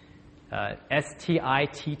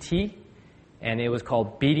 S-T-I-T-T, and it was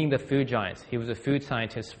called Beating the Food Giants. He was a food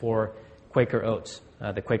scientist for Quaker Oats,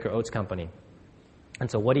 the Quaker Oats Company.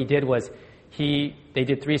 And so what he did was they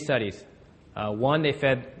did 3 studies. One, they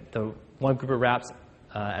fed the one group of rats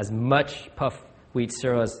as much puff wheat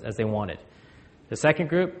cereal as they wanted. The second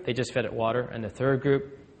group, they just fed it water, and the third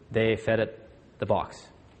group, they fed it the box.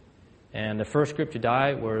 And the first group to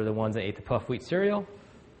die were the ones that ate the puff wheat cereal.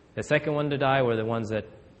 The second one to die were the ones that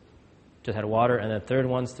just had water, and the third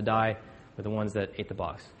ones to die were the ones that ate the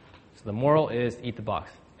box. So the moral is eat the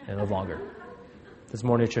box and live longer. There's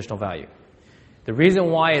more nutritional value. The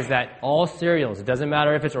reason why is that all cereals, it doesn't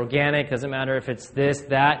matter if it's organic, doesn't matter if it's this,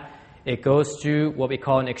 that, it goes through what we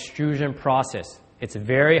call an extrusion process. It's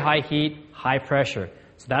very high heat, high pressure.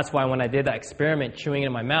 So that's why when I did that experiment, chewing it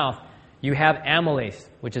in my mouth, you have amylase,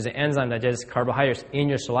 which is an enzyme that digests carbohydrates in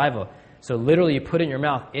your saliva. So literally you put it in your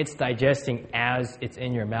mouth, it's digesting as it's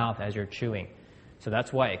in your mouth as you're chewing. So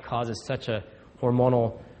that's why it causes such a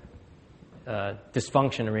hormonal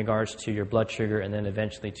dysfunction in regards to your blood sugar and then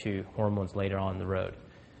eventually to hormones later on the road.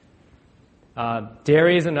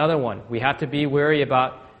 Dairy is another one. We have to be wary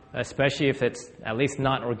about, especially if it's at least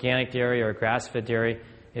not organic dairy or grass-fed dairy,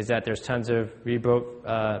 is that there's tons of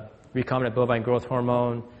recombinant bovine growth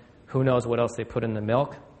hormone. Who knows what else they put in the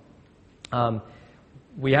milk.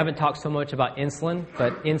 We haven't talked so much about insulin,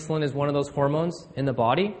 but insulin is one of those hormones in the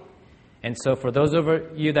body. And so for those of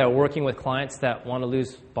you that are working with clients that want to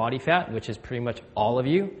lose body fat, which is pretty much all of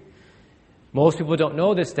you, most people don't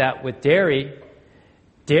know this, that with dairy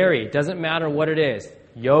doesn't matter what it is.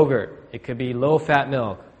 Yogurt, it could be low-fat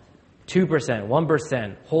milk, 2%,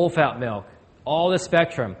 1%, whole-fat milk, all the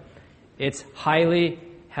spectrum. It's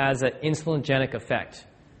has an insulin-genic effect.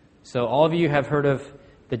 So all of you have heard of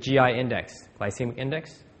the GI index, glycemic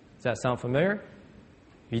index. Does that sound familiar?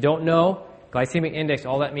 If you don't know, glycemic index,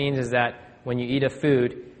 all that means is that when you eat a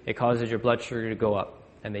food, it causes your blood sugar to go up.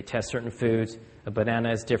 And they test certain foods. A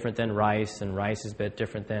banana is different than rice, and rice is a bit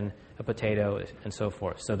different than a potato, and so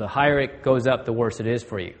forth. So the higher it goes up, the worse it is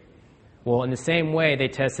for you. Well, in the same way, they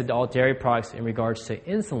tested all dairy products in regards to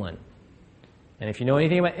insulin. And if you know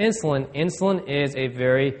anything about insulin, insulin is a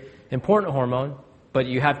very important hormone, but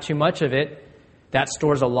you have too much of it, that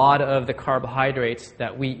stores a lot of the carbohydrates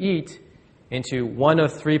that we eat into one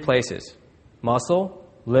of 3 places: muscle,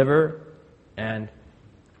 liver, and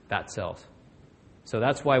fat cells. So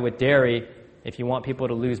that's why with dairy, if you want people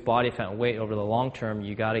to lose body fat and weight over the long term,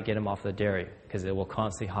 you got to get them off the dairy because it will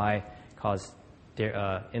constantly cause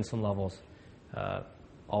insulin levels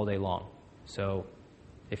all day long. So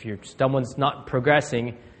if someone's not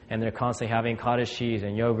progressing and they're constantly having cottage cheese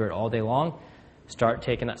and yogurt all day long, start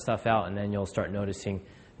taking that stuff out, and then you'll start noticing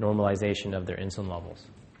normalization of their insulin levels.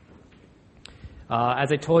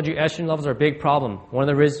 As I told you, estrogen levels are a big problem. One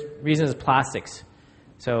of the reasons is plastics.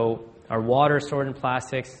 So our water is stored in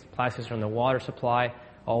plastics from the water supply,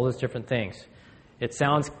 all those different things. It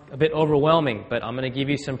sounds a bit overwhelming, but I'm going to give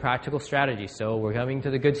you some practical strategies. So we're coming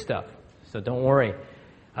to the good stuff. So don't worry.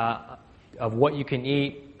 Of what you can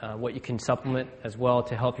eat, what you can supplement as well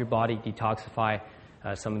to help your body detoxify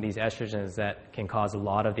some of these estrogens that can cause a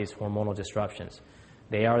lot of these hormonal disruptions.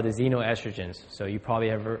 They are the xenoestrogens. So you probably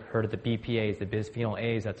have heard of the BPAs, the bisphenol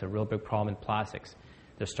A's. That's a real big problem in plastics.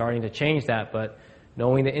 They're starting to change that, but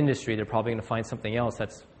knowing the industry, they're probably going to find something else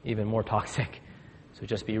that's even more toxic. So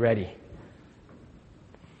just be ready.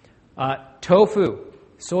 Tofu,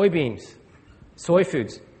 soybeans, soy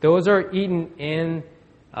foods. Those are eaten in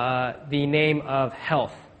the name of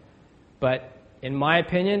health. But in my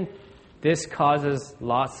opinion, this causes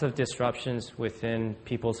lots of disruptions within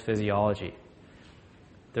people's physiology.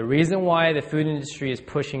 The reason why the food industry is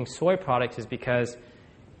pushing soy products is because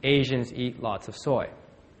Asians eat lots of soy.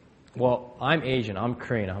 Well, I'm Asian. I'm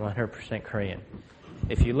Korean. I'm 100% Korean.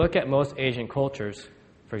 If you look at most Asian cultures,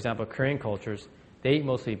 for example, Korean cultures, they eat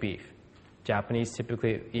mostly beef. Japanese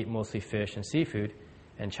typically eat mostly fish and seafood,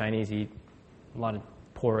 and Chinese eat a lot of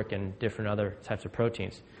pork and different other types of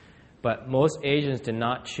proteins. But most Asians did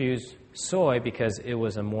not choose soy because it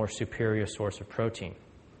was a more superior source of protein.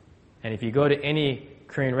 And if you go to any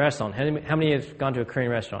Korean restaurant, how many have gone to a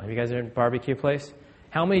Korean restaurant? Have you guys been to a barbecue place?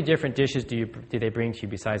 How many different dishes do they bring to you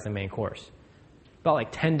besides the main course? About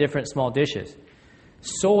like 10 different small dishes.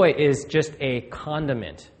 Soy is just a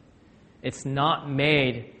condiment. It's not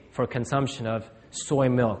made for consumption of soy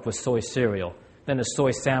milk with soy cereal, then a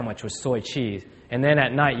soy sandwich with soy cheese, and then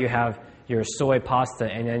at night you have your soy pasta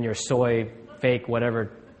and then your soy fake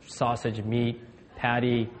whatever sausage, meat,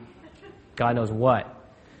 patty, God knows what.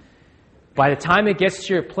 By the time it gets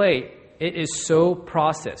to your plate, it is so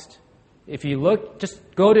processed. If you look, just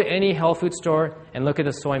go to any health food store and look at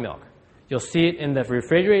the soy milk. You'll see it in the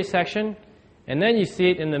refrigerated section, and then you see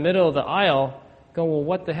it in the middle of the aisle. Go, well,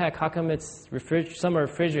 what the heck? How come it's some are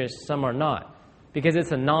refrigerated, some are not? Because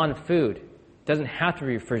it's a non-food. It doesn't have to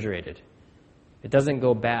be refrigerated. It doesn't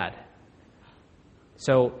go bad.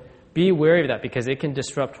 So be wary of that because it can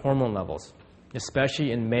disrupt hormone levels,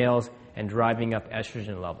 especially in males and driving up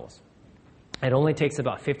estrogen levels. It only takes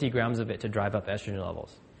about 50 grams of it to drive up estrogen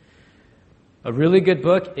levels. A really good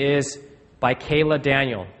book is by Kayla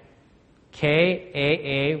Daniel.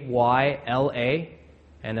 Kaayla.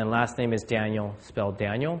 And then last name is Daniel, spelled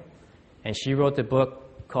Daniel. And she wrote the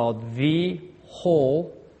book called The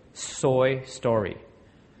Whole Soy Story.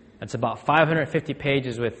 It's about 550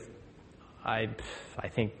 pages with, I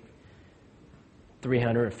think,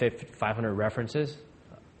 350, 500 references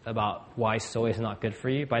about why soy is not good for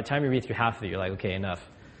you. By the time you read through half of it, you're like, okay, enough.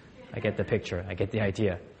 I get the picture. I get the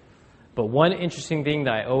idea. But one interesting thing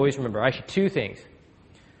that I always remember, actually two things.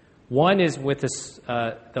 One is with this,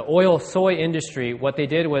 the oil soy industry, what they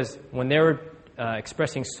did was when they were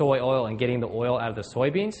expressing soy oil and getting the oil out of the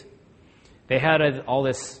soybeans, they had all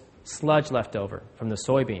this sludge left over from the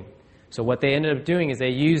soybean. So what they ended up doing is they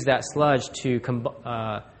used that sludge to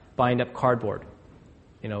bind up cardboard,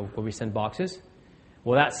 where we send boxes.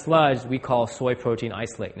 Well, that sludge we call soy protein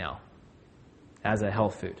isolate now as a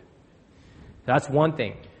health food. That's one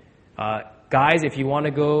thing. Guys, if you want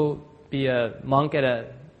to go be a monk at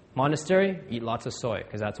a monastery, eat lots of soy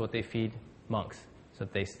because that's what they feed monks so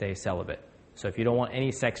that they stay celibate. So if you don't want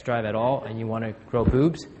any sex drive at all and you want to grow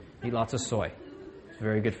boobs, eat lots of soy. It's a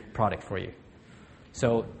very good product for you.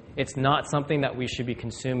 So it's not something that we should be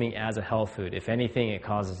consuming as a health food. If anything, it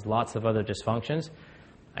causes lots of other dysfunctions.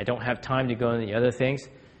 I don't have time to go into the other things,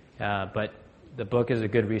 but the book is a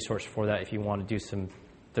good resource for that if you want to do some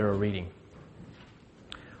thorough reading.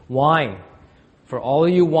 Wine. For all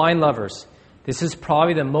of you wine lovers, this is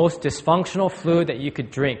probably the most dysfunctional fluid that you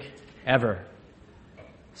could drink ever.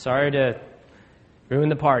 Sorry to ruin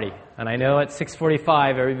the party. And I know at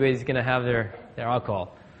 6:45 everybody's going to have their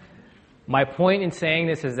alcohol. My point in saying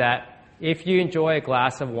this is that if you enjoy a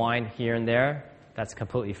glass of wine here and there, that's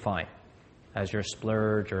completely fine as your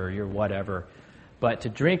splurge or your whatever. But to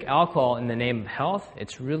drink alcohol in the name of health,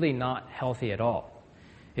 it's really not healthy at all.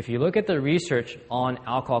 If you look at the research on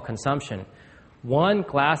alcohol consumption, one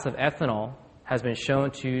glass of ethanol has been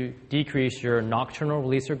shown to decrease your nocturnal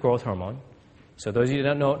release of growth hormone. So those of you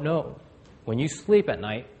that don't know, when you sleep at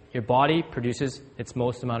night, your body produces its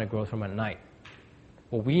most amount of growth hormone at night.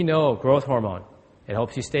 Well, we know growth hormone. It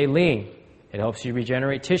helps you stay lean. It helps you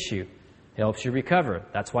regenerate tissue. It helps you recover.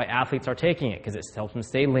 That's why athletes are taking it, because it helps them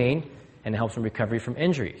stay lean and it helps them recovery from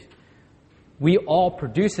injuries. We all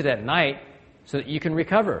produce it at night so that you can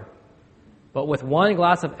recover. But with one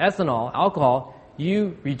glass of ethanol, alcohol,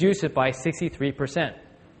 you reduce it by 63%.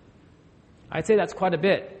 I'd say that's quite a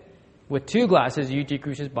bit. With 2 glasses, you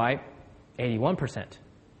decrease it by 81%.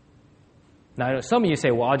 Now, I know some of you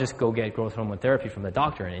say, well, I'll just go get growth hormone therapy from the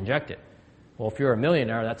doctor and inject it. Well, if you're a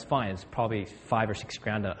millionaire, that's fine. It's probably $5 or $6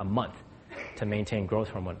 grand a month to maintain growth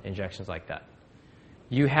hormone injections like that.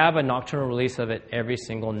 You have a nocturnal release of it every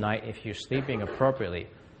single night if you're sleeping appropriately.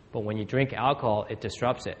 but when you drink alcohol, it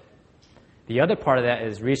disrupts it. The other part of that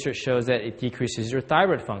is research shows that it decreases your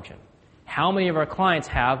thyroid function. How many of our clients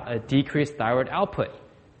have a decreased thyroid output?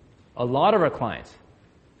 A lot of our clients.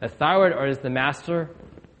 The thyroid is the master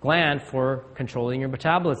gland for controlling your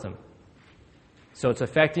metabolism. So it's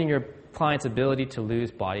affecting your client's ability to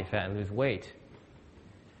lose body fat and lose weight.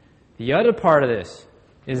 The other part of this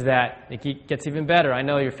is that it gets even better. I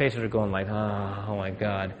know your faces are going like, oh my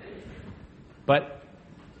God. But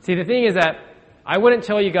see, the thing is that I wouldn't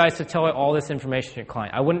tell you guys to tell all this information to your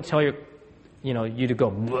client. I wouldn't tell you to go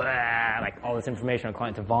like all this information on a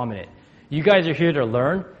client to vomit it. You guys are here to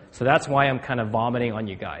learn, so that's why I'm kind of vomiting on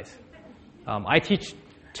you guys. I teach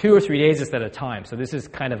 2 or 3 days at a time, so this is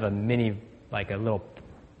kind of a mini, like a little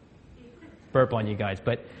burp on you guys.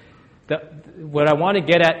 But what I want to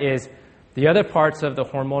get at is the other parts of the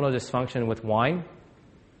hormonal dysfunction with wine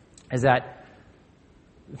is that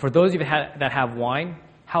for those of you that have wine,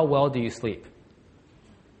 how well do you sleep?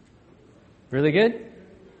 Really good?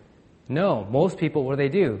 No. Most people, what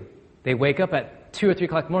do? They wake up at 2 or 3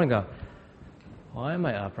 o'clock in the morning and go, why am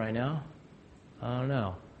I up right now? I don't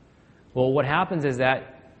know. Well, what happens is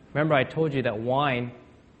that, remember I told you that wine,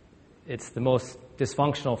 it's the most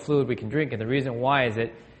dysfunctional fluid we can drink, and the reason why is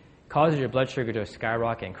it causes your blood sugar to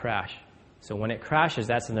skyrocket and crash. So when it crashes,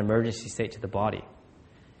 that's an emergency state to the body.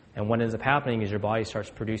 And what ends up happening is your body starts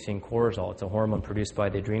producing cortisol. It's a hormone produced by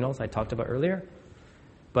the adrenals I talked about earlier.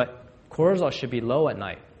 But cortisol should be low at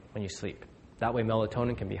night when you sleep. That way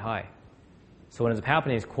melatonin can be high. So what ends up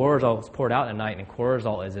happening is cortisol is poured out at night, and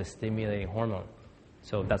cortisol is a stimulating hormone.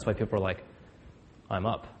 So that's why people are like, I'm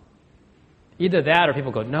up. Either that or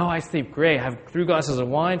people go, no, I sleep great. I have 3 glasses of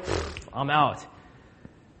wine, I'm out.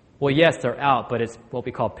 Well, yes, they're out, but it's what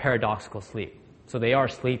we call paradoxical sleep. So they are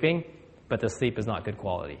sleeping, but the sleep is not good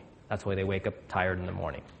quality. That's why they wake up tired in the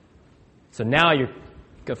morning. So now you're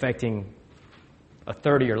affecting a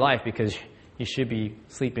third of your life because you should be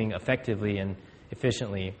sleeping effectively and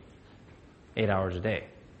efficiently 8 hours a day.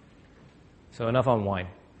 So enough on wine.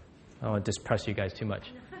 I don't want to press you guys too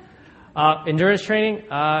much. Endurance training.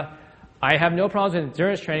 I have no problems with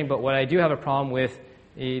endurance training, but what I do have a problem with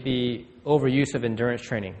the overuse of endurance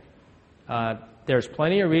training. There's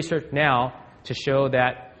plenty of research now to show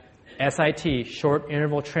that SIT, short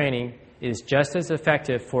interval training, is just as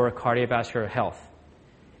effective for cardiovascular health.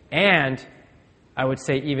 And I would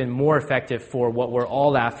say even more effective for what we're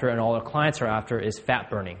all after and all our clients are after is fat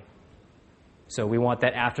burning. So we want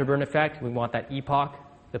that afterburn effect. We want that EPOC,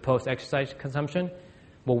 the post-exercise consumption.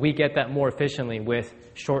 Well, we get that more efficiently with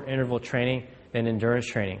short interval training than endurance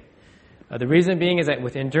training. The reason being is that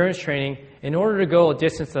with endurance training, in order to go a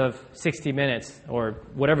distance of 60 minutes, or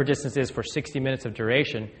whatever distance is for 60 minutes of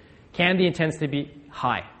duration, can the intensity be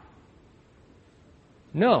high?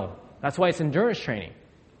 No. That's why it's endurance training.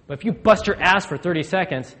 But if you bust your ass for 30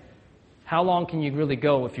 seconds, how long can you really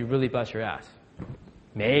go if you really bust your ass?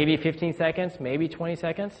 Maybe 15 seconds, maybe 20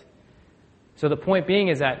 seconds. So the point being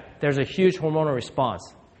is that there's a huge hormonal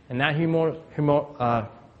response. And that hormonal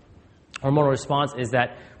response is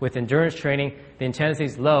that with endurance training, the intensity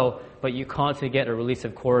is low, but you constantly get a release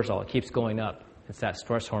of cortisol. It keeps going up. It's that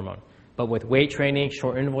stress hormone. But with weight training,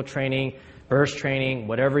 short interval training, burst training,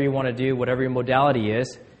 whatever you want to do, whatever your modality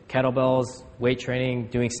is, kettlebells, weight training,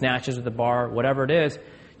 doing snatches with the bar, whatever it is,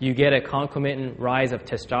 you get a concomitant rise of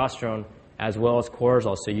testosterone as well as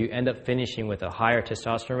cortisol. So you end up finishing with a higher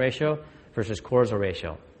testosterone ratio versus cortisol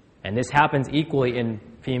ratio. And this happens equally in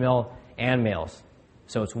female and males.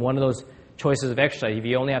 So it's one of those choices of exercise. If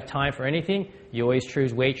you only have time for anything, you always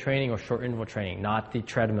choose weight training or short interval training, not the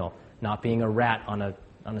treadmill, not being a rat on a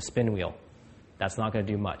spin wheel. That's not going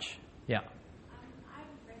to do much. Yeah. I've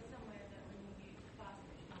read somewhere that when you use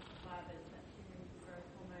fast-twitch muscle fibers, that should growth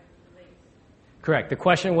hormone release. Correct. The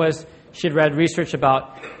question was, she'd read research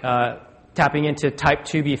about tapping into type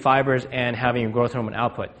 2B fibers and having growth hormone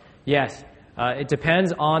output. Yes. It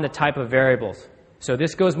depends on the type of variables. So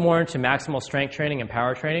this goes more into maximal strength training and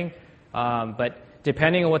power training, but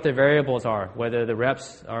depending on what the variables are, whether the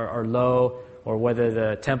reps are low or whether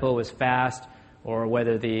the tempo is fast or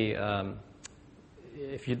whether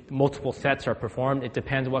if multiple sets are performed, it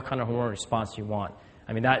depends what kind of hormone response you want.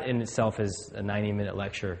 I mean, that in itself is a 90-minute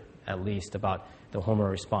lecture at least about the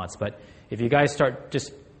hormone response. But if you guys start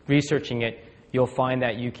just researching it, you'll find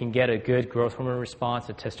that you can get a good growth hormone response,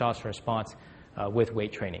 a testosterone response with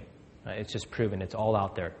weight training. It's just proven. It's all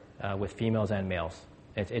out there with females and males.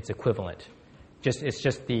 It's equivalent. It's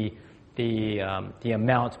just the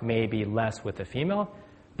amount may be less with the female,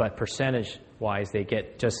 but percentage-wise, they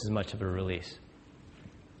get just as much of a release.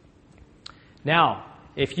 Now,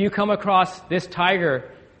 if you come across this tiger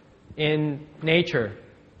in nature,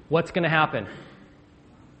 what's going to happen?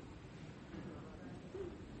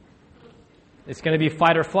 It's going to be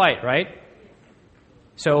fight or flight, right?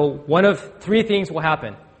 So one of three things will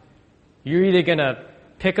happen. You're either going to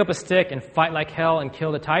pick up a stick and fight like hell and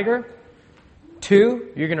kill the tiger.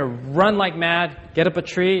 2, you're going to run like mad, get up a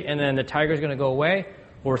tree, and then the tiger's going to go away.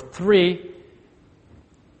 Or 3,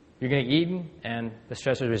 you're going to get eaten and the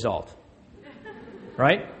stress is resolved.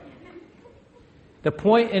 Right? The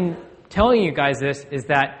point in telling you guys this is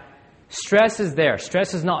that stress is there.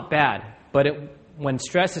 Stress is not bad, but when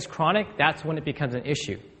stress is chronic, that's when it becomes an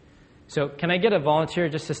issue. So can I get a volunteer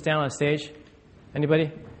just to stand on stage?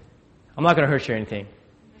 Anybody? I'm not going to hurt you or anything.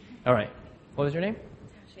 All right. What was your name?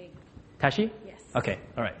 Tashi. Tashi? Yes. Okay.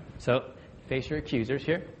 All right. So face your accusers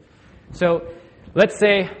here. So let's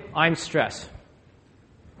say I'm stressed.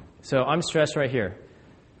 So I'm stressed right here.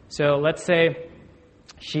 So let's say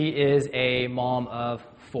she is a mom of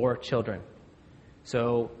 4 children.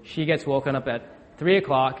 So she gets woken up at 3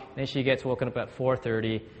 o'clock, then she gets woken up at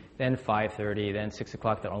 4:30, then 5:30, then 6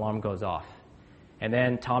 o'clock, the alarm goes off. And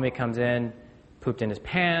then Tommy comes in, pooped in his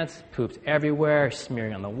pants, pooped everywhere,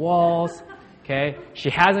 smearing on the walls. Okay?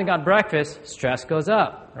 She hasn't got breakfast, stress goes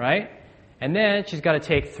up, right? And then she's got to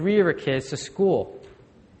take 3 of her kids to school.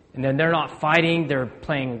 And then they're not fighting, they're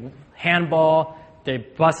playing handball, they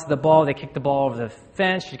bust the ball, they kick the ball over the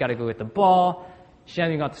fence, she's got to go get the ball. She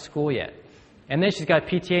hasn't even got to school yet. And then she's got a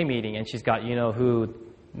PTA meeting, and she's got you-know-who,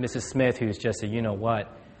 Mrs. Smith, who's just a you-know-what.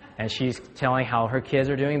 And she's telling how her kids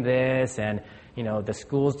are doing this, and, the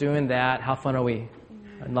school's doing that. How fun are we?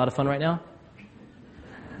 A lot of fun right now?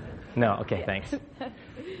 No? Okay, thanks.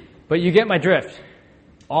 But you get my drift.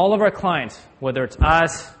 All of our clients, whether it's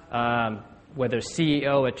us, whether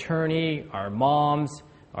CEO, attorney, our moms,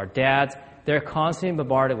 our dads, they're constantly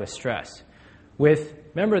bombarded with stress.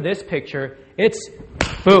 Remember this picture, it's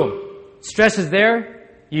boom. Stress is there,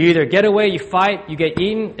 you either get away, you fight, you get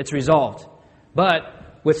eaten, it's resolved.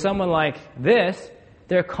 But with someone like this,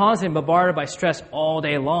 they're constantly bombarded by stress all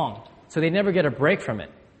day long. So they never get a break from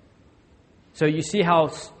it. So you see how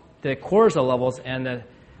the cortisol levels and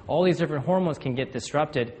all these different hormones can get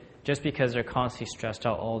disrupted just because they're constantly stressed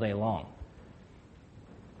out all day long.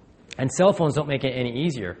 And cell phones don't make it any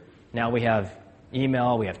easier. Now we have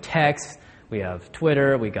email, we have text, we have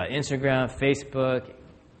Twitter, we got Instagram, Facebook,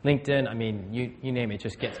 LinkedIn, you name it,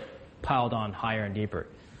 just gets piled on higher and deeper.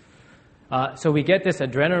 So we get this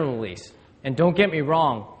adrenaline release. And don't get me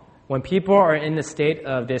wrong, when people are in the state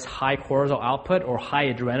of this high cortisol output or high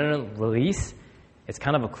adrenaline release, it's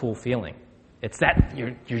kind of a cool feeling. It's that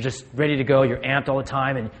you're just ready to go, you're amped all the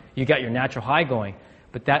time, and you got your natural high going.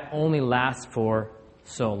 But that only lasts for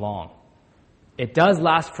so long. It does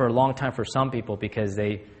last for a long time for some people because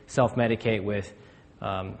they self-medicate with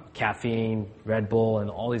caffeine, Red Bull, and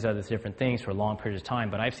all these other different things for long periods of time.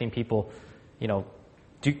 But I've seen people,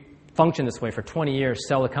 function this way for 20 years,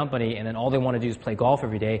 sell a company, and then all they want to do is play golf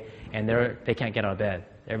every day, and they can't get out of bed.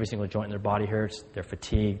 Every single joint in their body hurts, they're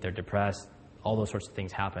fatigued, they're depressed, all those sorts of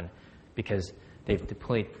things happen because they've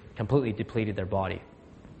completely depleted their body.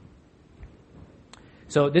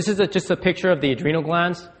 So this is just a picture of the adrenal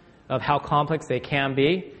glands, of how complex they can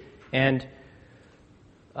be. And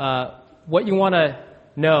what you want to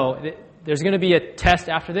know, there's going to be a test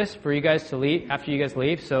after this for you guys to leave, after you guys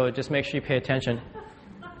leave, so just make sure you pay attention.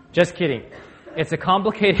 Just kidding. It's a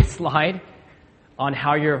complicated slide on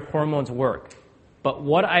how your hormones work. But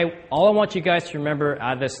all I want you guys to remember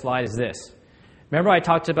out of this slide is this. Remember I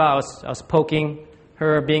talked about I was poking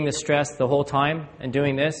her, being the stress the whole time and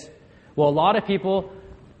doing this? Well, a lot of people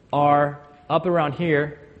are up around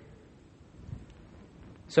here.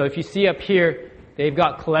 So if you see up here, they've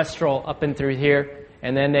got cholesterol up and through here,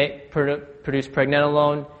 and then they produce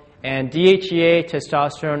pregnenolone and DHEA,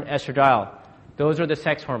 testosterone, estradiol. Those are the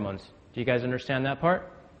sex hormones. Do you guys understand that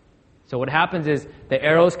part? So what happens is the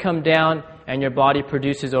arrows come down and your body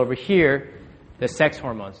produces over here the sex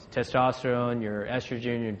hormones, testosterone, your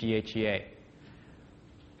estrogen, your DHEA.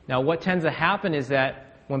 Now what tends to happen is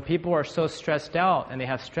that when people are so stressed out and they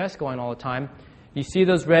have stress going all the time, you see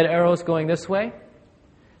those red arrows going this way?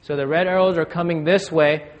 So the red arrows are coming this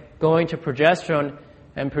way, going to progesterone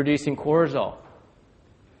and producing cortisol.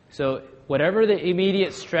 So whatever the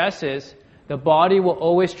immediate stress is, the body will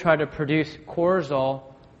always try to produce cortisol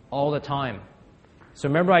all the time. So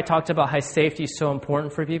remember I talked about how safety is so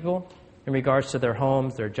important for people in regards to their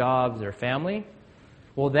homes, their jobs, their family?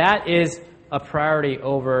 Well, that is a priority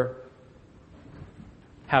over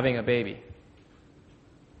having a baby.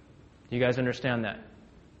 Do you guys understand that?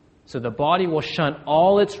 So the body will shunt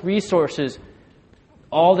all its resources,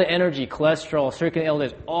 all the energy, cholesterol, circulating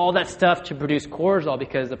illness, all that stuff to produce cortisol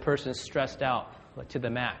because the person is stressed out to the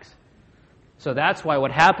max. So that's why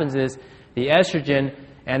what happens is the estrogen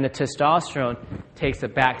and the testosterone takes a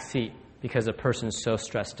back seat because the person is so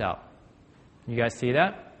stressed out. You guys see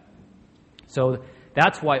that? So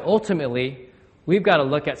that's why ultimately we've got to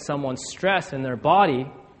look at someone's stress in their body,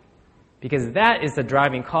 because that is the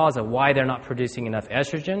driving cause of why they're not producing enough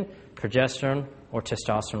estrogen, progesterone, or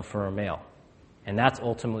testosterone for a male. And that's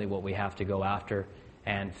ultimately what we have to go after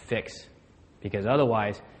and fix, because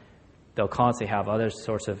otherwise they'll constantly have other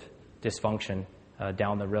sorts of dysfunction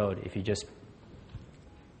down the road if you just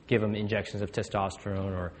give them injections of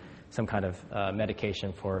testosterone or some kind of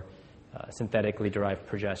medication for synthetically derived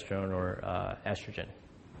progesterone or estrogen.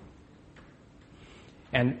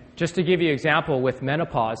 And just to give you an example, with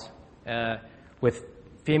menopause, with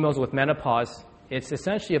females with menopause, it's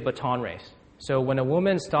essentially a baton race. So when a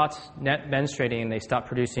woman starts menstruating and they stop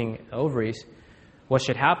producing ovaries, what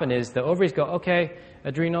should happen is the ovaries go, okay,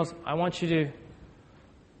 adrenals, I'm going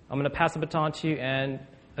to pass the baton to you, and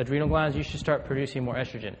adrenal glands, you should start producing more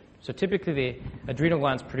estrogen. So typically the adrenal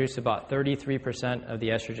glands produce about 33% of the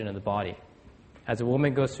estrogen in the body. As a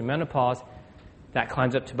woman goes through menopause, that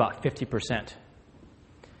climbs up to about 50%.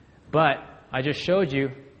 But I just showed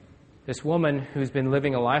you this woman who's been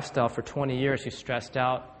living a lifestyle for 20 years, who's stressed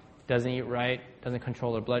out, doesn't eat right, doesn't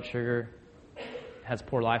control her blood sugar, has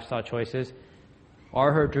poor lifestyle choices.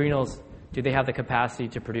 Are her adrenals, do they have the capacity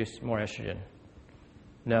to produce more estrogen?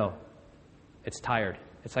 No. It's tired.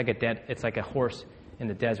 It's like a horse in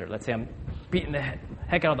the desert. Let's say I'm beating the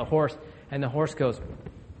heck out of the horse, and the horse goes,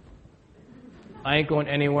 I ain't going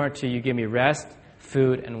anywhere until you give me rest,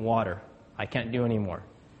 food, and water. I can't do anymore.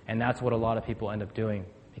 And that's what a lot of people end up doing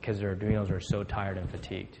because their adrenals are so tired and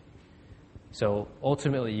fatigued. So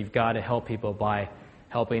ultimately, you've got to help people by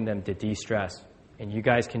helping them to de-stress. And you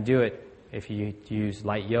guys can do it if you use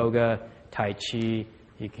light yoga, tai chi,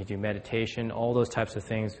 you can do meditation. All those types of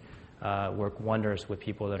things work wonders with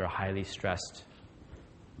people that are highly stressed.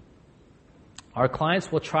 Our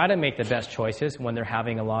clients will try to make the best choices when they're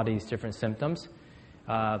having a lot of these different symptoms.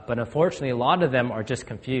 But unfortunately, a lot of them are just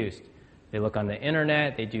confused. They look on the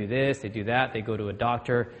internet, they do this, they do that, they go to a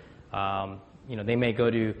doctor. They may go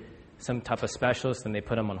to some type of specialist and they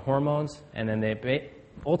put them on hormones, and then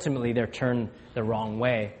ultimately they're turned the wrong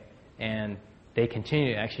way, and they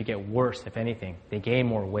continue to actually get worse, if anything. They gain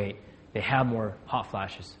more weight. They have more hot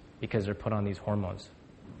flashes because they're put on these hormones.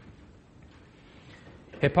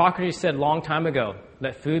 Hippocrates said long time ago,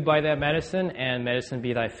 let food buy thy medicine and medicine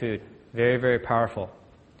be thy food. Very, very powerful.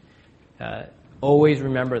 Always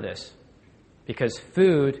remember this, because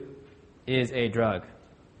food is a drug.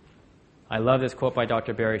 I love this quote by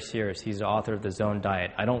Dr. Barry Sears. He's the author of The Zone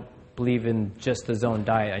Diet. I don't believe in just the Zone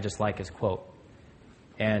Diet. I just like his quote.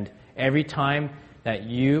 And every time that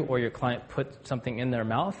you or your client put something in their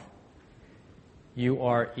mouth, you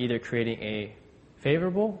are either creating a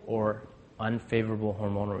favorable or unfavorable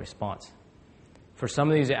hormonal response. For some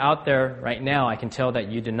of you out there right now, I can tell that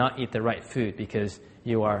you did not eat the right food because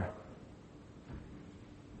you are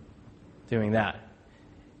doing that.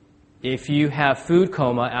 If you have food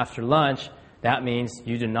coma after lunch, that means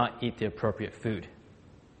you did not eat the appropriate food.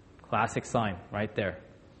 Classic sign right there.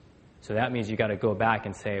 So that means you got to go back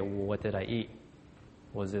and say, well, what did I eat?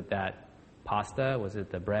 Was it that pasta? Was it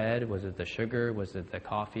the bread? Was it the sugar? Was it the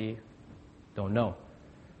coffee? Don't know.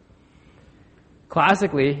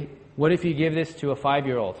 Classically, what if you give this to a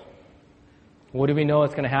 5-year-old? What do we know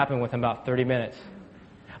is going to happen within about 30 minutes?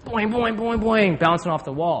 Boing, boing, boing, boing, bouncing off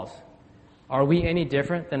the walls. Are we any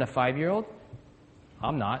different than a 5-year-old?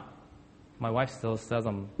 I'm not. My wife still says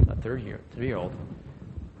I'm a 3-year-old.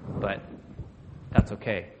 But that's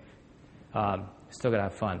okay. Still got to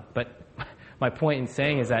have fun. But my point in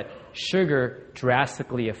saying is that sugar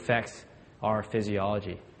drastically affects our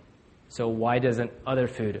physiology. So why doesn't other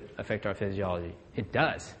food affect our physiology? It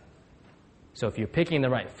does. So if you're picking the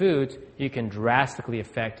right foods, you can drastically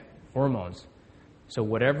affect hormones. So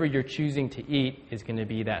whatever you're choosing to eat is going to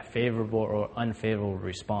be that favorable or unfavorable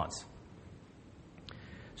response.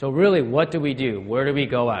 So really, what do we do? Where do we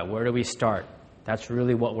go at? Where do we start? That's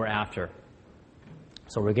really what we're after.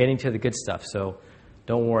 So we're getting to the good stuff, so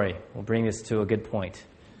don't worry. We'll bring this to a good point.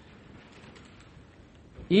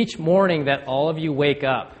 Each morning that all of you wake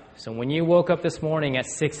up, so when you woke up this morning at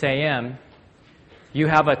 6 a.m., you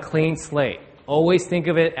have a clean slate. Always think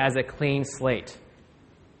of it as a clean slate.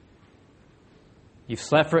 You've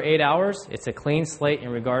slept for 8 hours, it's a clean slate in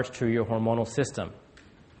regards to your hormonal system.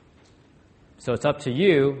 So it's up to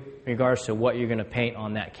you in regards to what you're going to paint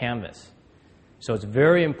on that canvas. So it's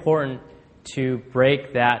very important to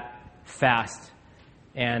break that fast.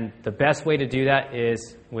 And the best way to do that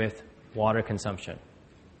is with water consumption.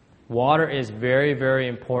 Water is very, very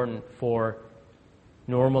important for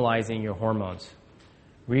normalizing your hormones.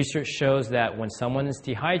 Research shows that when someone is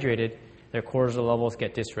dehydrated, their cortisol levels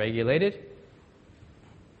get dysregulated,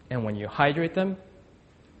 and when you hydrate them,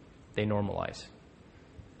 they normalize.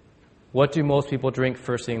 What do most people drink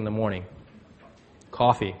first thing in the morning?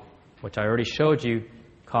 Coffee, which I already showed you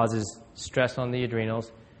causes stress on the adrenals,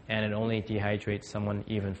 and it only dehydrates someone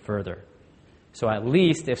even further. So at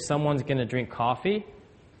least if someone's going to drink coffee,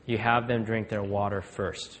 you have them drink their water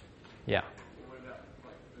first. Yeah. What about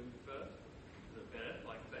like food first? Is it better?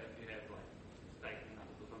 Like say if you have like steak and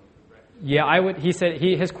or something for breakfast? Yeah, I would. He said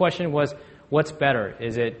his question was, what's better?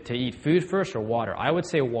 Is it to eat food first or water? I would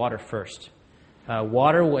say water first.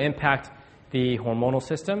 Water will impact the hormonal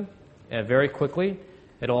system very quickly.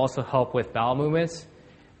 It'll also help with bowel movements.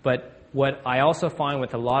 But what I also find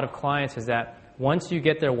with a lot of clients is that once you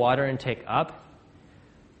get their water intake up,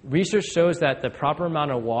 research shows that the proper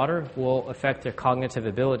amount of water will affect their cognitive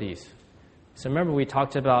abilities. So remember, we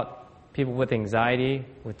talked about people with anxiety,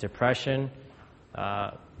 with depression,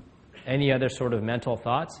 any other sort of mental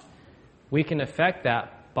thoughts. We can affect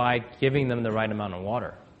that by giving them the right amount of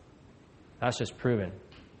water. That's just proven.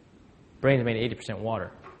 Brain's made 80%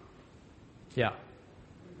 water. Yeah.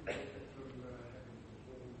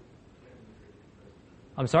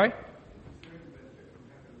 I'm sorry?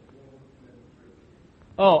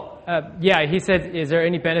 Yeah, he said, is there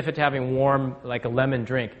any benefit to having warm, like a lemon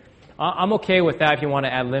drink? I'm okay with that if you want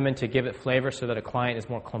to add lemon to give it flavor so that a client is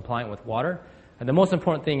more compliant with water. And the most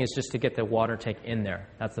important thing is just to get the water intake in there.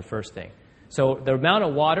 That's the first thing. So the amount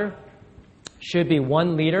of water should be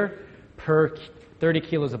 1 liter per 30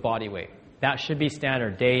 kilos of body weight. That should be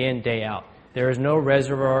standard, day in, day out. There is no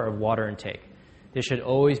reservoir of water intake. This should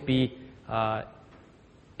always be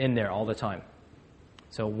in there all the time.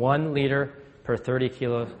 So 1 liter per 30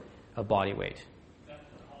 kilos of body weight.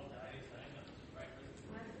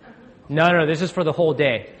 No, this is for the whole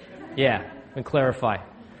day. Yeah, and clarify.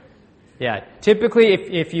 Yeah, typically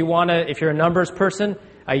if you're a numbers person,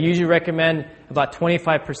 I usually recommend about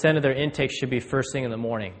 25% of their intake should be first thing in the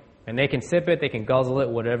morning. And they can sip it, they can guzzle it,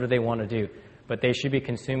 whatever they want to do. But they should be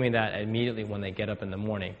consuming that immediately when they get up in the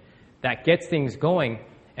morning. That gets things going.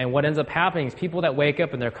 And what ends up happening is people that wake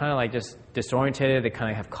up and they're kind of like just disoriented, they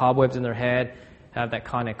kind of have cobwebs in their head, have that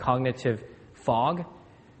kind of cognitive fog,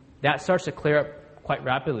 that starts to clear up quite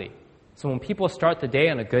rapidly. So when people start the day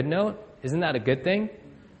on a good note, isn't that a good thing?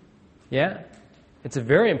 Yeah? It's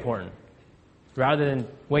very important. Rather than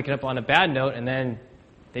waking up on a bad note and then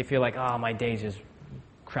they feel like, my day's just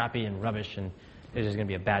crappy and rubbish and it's just going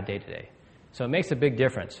to be a bad day today. So it makes a big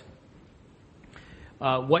difference.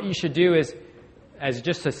 What you should do is, as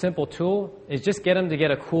just a simple tool, is just get them to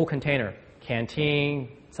get a cool container. Canteen,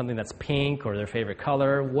 something that's pink or their favorite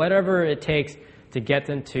color, whatever it takes to get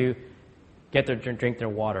them to drink their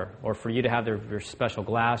water, or for you to have your special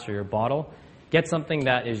glass or your bottle. Get something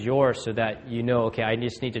that is yours so that you know, okay, I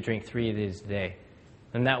just need to drink 3 of these a day.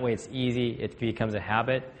 And that way it's easy, it becomes a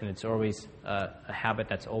habit, and it's always a habit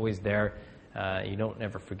that's always there. You don't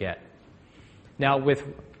ever forget. Now with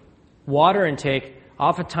water intake,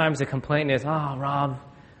 oftentimes the complaint is, Rob,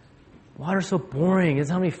 water's so boring, it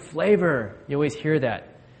doesn't have any flavor. You always hear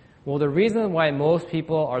that. Well, the reason why most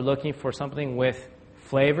people are looking for something with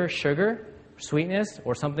flavor, sugar, sweetness,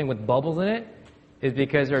 or something with bubbles in it is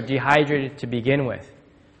because they're dehydrated to begin with.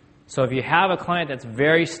 So if you have a client that's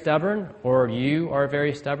very stubborn, or you are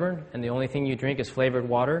very stubborn, and the only thing you drink is flavored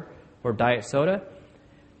water or diet soda,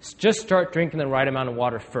 just start drinking the right amount of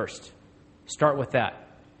water first. Start with that.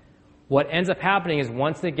 What ends up happening is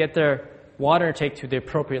once they get their water intake to the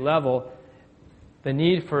appropriate level, the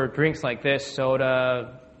need for drinks like this,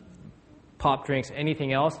 soda, pop drinks,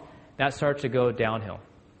 anything else, that starts to go downhill.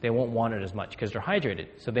 They won't want it as much because they're hydrated.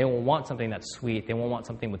 So they won't want something that's sweet. They won't want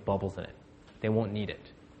something with bubbles in it. They won't need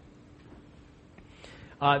it.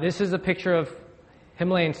 This is a picture of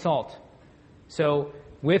Himalayan salt. So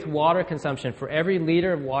with water consumption, for every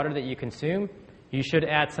liter of water that you consume, you should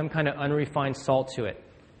add some kind of unrefined salt to it.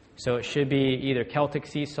 So it should be either Celtic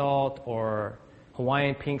sea salt or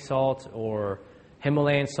Hawaiian pink salt or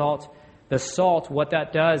Himalayan salt. The salt, what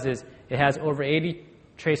that does is it has over 80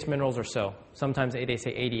 trace minerals or so. Sometimes they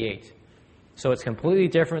say 88. So it's completely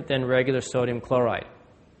different than regular sodium chloride.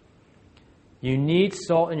 You need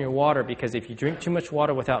salt in your water because if you drink too much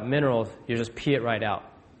water without minerals, you just pee it right out.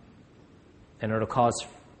 And it'll cause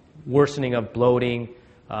worsening of bloating,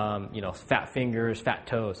 fat fingers, fat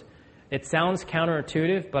toes. It sounds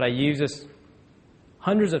counterintuitive, but I use this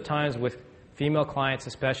hundreds of times with female clients,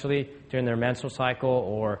 especially during their menstrual cycle,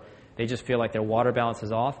 or they just feel like their water balance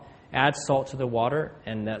is off. Add salt to the water,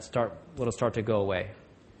 and it'll start to go away.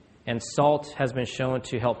 And salt has been shown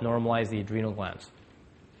to help normalize the adrenal glands.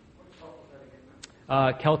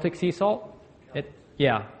 Celtic sea salt?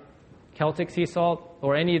 Yeah. Celtic sea salt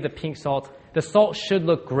or any of the pink salt. The salt should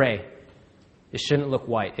look gray. It shouldn't look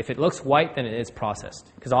white. If it looks white, then it is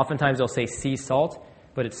processed. Because oftentimes they'll say sea salt,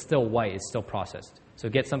 but it's still white. It's still processed. So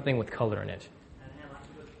get something with color in it.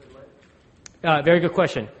 Very good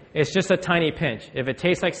question. It's just a tiny pinch. If it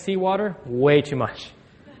tastes like seawater, way too much.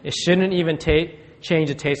 It shouldn't even change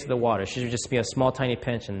the taste of the water. It should just be a small, tiny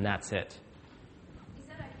pinch, and that's it. Is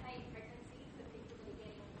that okay in pregnancy for people that are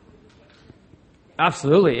getting infections?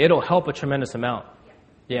 Absolutely. It'll help a tremendous amount.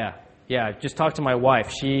 Yeah. Just talk to my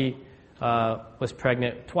wife. She was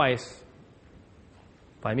pregnant twice.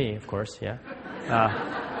 By me, of course, yeah.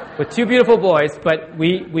 With 2 beautiful boys, but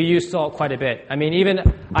we use salt quite a bit. I mean, even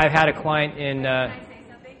I've had a client in... Can I say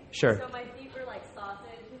something? Sure. So my feet were like sausage.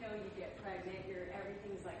 You know, you get pregnant,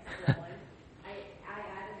 everything's like swollen. I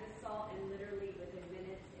added the salt, and literally within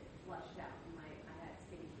minutes, it flushed out. I had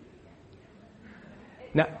skinny feet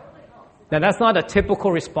again. It totally helps. Now, that's not a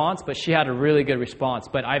typical response, but she had a really good response.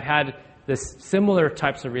 But I've had this similar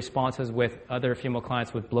types of responses with other female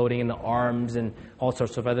clients with bloating in the arms and all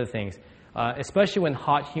sorts of other things. Especially when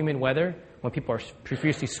hot, humid weather, when people are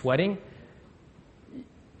profusely sweating.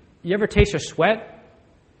 You ever taste your sweat?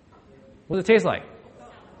 What does it taste like?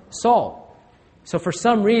 Salt. So for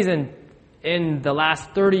some reason, in the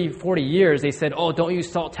last 30, 40 years, they said, oh, don't use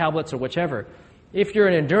salt tablets or whichever. If you're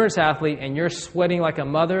an endurance athlete and you're sweating like a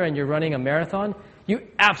mother and you're running a marathon, you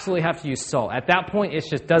absolutely have to use salt. At that point, it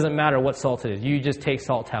just doesn't matter what salt it is. You just take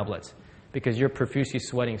salt tablets because you're profusely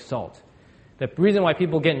sweating salt. The reason why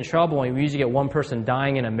people get in trouble, and we usually get one person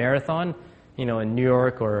dying in a marathon, in New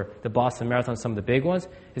York or the Boston Marathon, some of the big ones,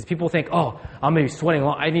 is people think, oh, I'm going to be sweating a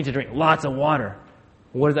lot. I need to drink lots of water.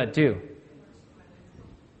 What does that do?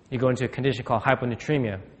 You go into a condition called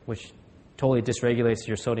hyponatremia, which totally dysregulates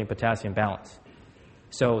your sodium-potassium balance.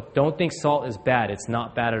 So don't think salt is bad. It's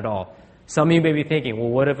not bad at all. Some of you may be thinking, well,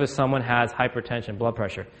 what if someone has hypertension, blood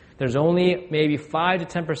pressure? There's only maybe 5 to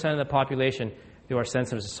 10% of the population who are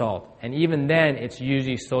sensitive to salt. And even then, it's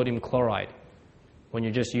usually sodium chloride when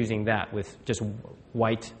you're just using that with just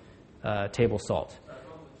white table salt.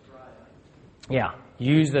 Yeah,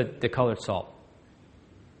 use the colored salt.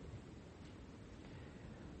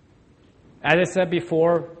 As I said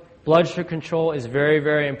before, blood sugar control is very,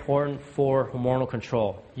 very important for hormonal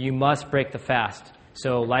control. You must break the fast.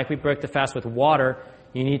 So like we break the fast with water,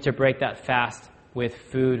 you need to break that fast with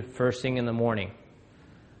food first thing in the morning.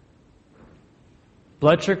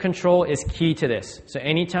 Blood sugar control is key to this. So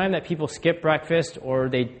anytime that people skip breakfast or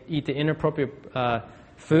they eat the inappropriate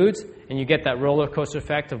foods and you get that roller coaster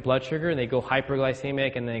effect of blood sugar and they go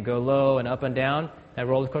hyperglycemic and they go low and up and down, that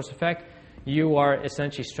roller coaster effect, you are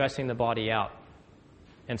essentially stressing the body out.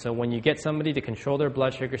 And so when you get somebody to control their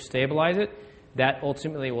blood sugar, stabilize it, that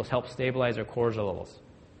ultimately will help stabilize their cortisol levels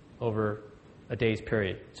over a day's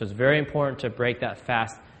period. So it's very important to break that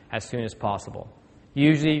fast as soon as possible.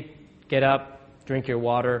 Usually get up, drink your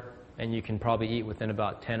water, and you can probably eat within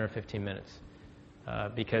about 10 or 15 minutes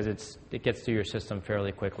because it gets through your system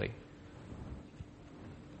fairly quickly.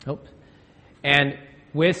 Oops. And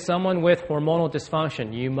with someone with hormonal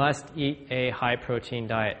dysfunction, you must eat a high-protein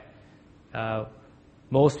diet.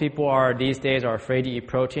 Most people these days are afraid to eat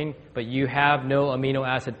protein, but you have no amino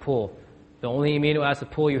acid pool. The only amino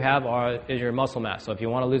acid pool you have is your muscle mass. So if you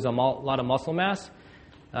want to lose a lot of muscle mass,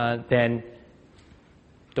 then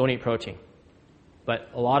don't eat protein. But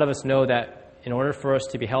a lot of us know that in order for us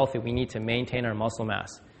to be healthy, we need to maintain our muscle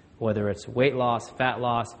mass, whether it's weight loss, fat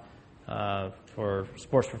loss, for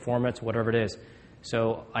sports performance, whatever it is.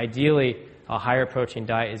 So ideally, a higher protein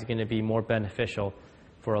diet is going to be more beneficial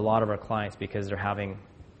for a lot of our clients because they're having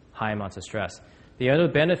high amounts of stress. The other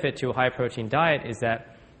benefit to a high protein diet is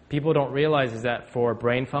that people don't realize is that for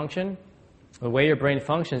brain function, the way your brain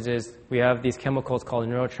functions is we have these chemicals called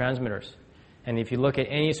neurotransmitters. And if you look at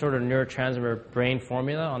any sort of neurotransmitter brain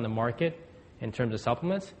formula on the market in terms of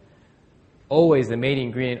supplements, always the main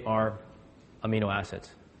ingredient are amino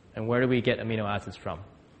acids. And where do we get amino acids from?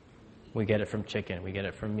 We get it from chicken, we get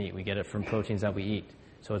it from meat, we get it from proteins that we eat.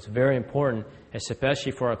 So it's very important,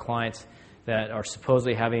 especially for our clients that are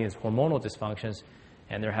supposedly having these hormonal dysfunctions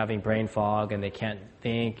and they're having brain fog and they can't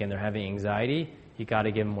think and they're having anxiety. You got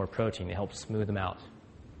to give them more protein to help smooth them out.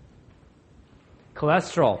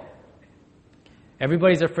 Cholesterol.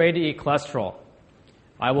 Everybody's afraid to eat cholesterol.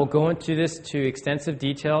 I will go into this to extensive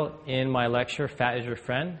detail in my lecture, Fat is Your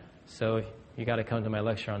Friend. So you got to come to my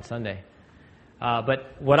lecture on Sunday.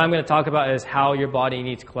 But what I'm going to talk about is how your body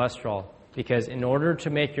needs cholesterol. Because in order to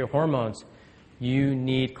make your hormones, you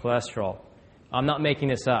need cholesterol. I'm not making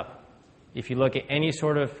this up. If you look at any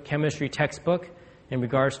sort of chemistry textbook in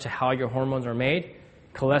regards to how your hormones are made,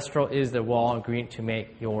 cholesterol is the raw ingredient to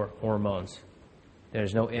make your hormones.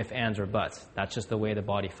 There's no ifs, ands, or buts. That's just the way the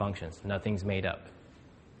body functions. Nothing's made up.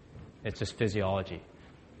 It's just physiology.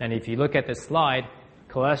 And if you look at this slide,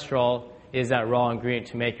 cholesterol is that raw ingredient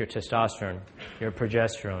to make your testosterone, your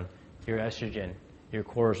progesterone, your estrogen, your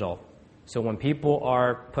cortisol. So when people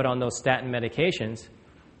are put on those statin medications,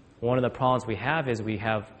 one of the problems we have is we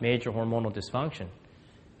have major hormonal dysfunction.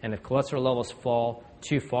 And if cholesterol levels fall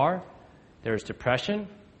too far, there's depression,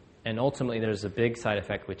 and ultimately there's a big side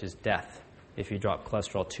effect, which is death if you drop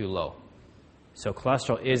cholesterol too low. So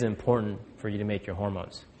cholesterol is important for you to make your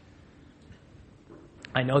hormones.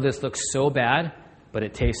 I know this looks so bad, but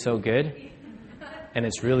it tastes so good, and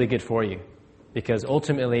it's really good for you. Because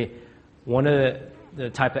ultimately, one of the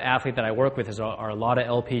type of athlete that I work with are a lot of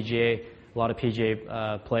LPGA, a lot of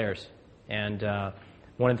PGA players. And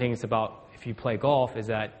one of the things about if you play golf is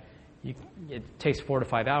that it takes 4 to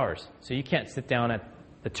 5 hours. So you can't sit down at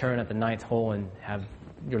the turn at the 9th hole and have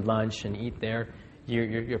your lunch and eat there.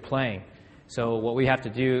 You're playing. So what we have to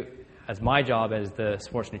do as my job as the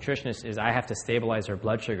sports nutritionist is I have to stabilize their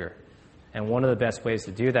blood sugar. And one of the best ways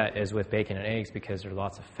to do that is with bacon and eggs because there's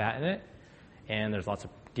lots of fat in it and there's lots of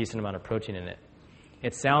decent amount of protein in it.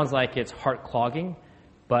 It sounds like it's heart clogging,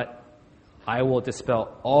 but I will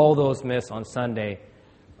dispel all those myths on Sunday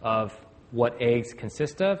of what eggs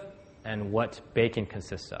consist of and what bacon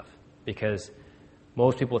consists of, because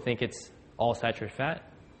most people think it's all saturated fat,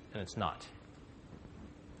 and it's not.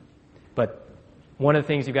 But one of the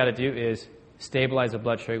things you've got to do is stabilize the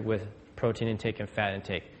blood sugar with protein intake and fat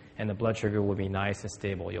intake, and the blood sugar will be nice and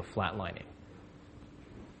stable. You'll flatline it.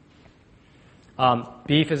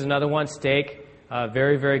 Beef is another one. Steak,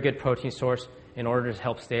 very, very good protein source in order to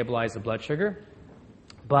help stabilize the blood sugar.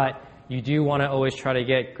 But you do want to always try to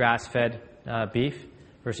get grass-fed beef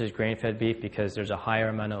versus grain-fed beef because there's a higher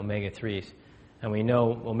amount of omega-3s. And we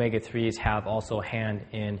know omega-3s have also a hand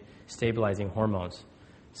in stabilizing hormones.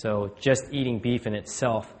 So just eating beef in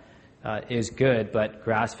itself is good, but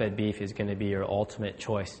grass-fed beef is going to be your ultimate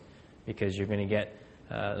choice because you're going to get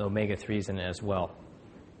the omega-3s in it as well.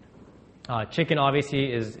 Chicken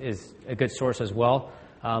obviously is a good source as well.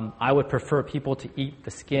 I would prefer people to eat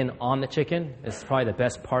the skin on the chicken. It's probably the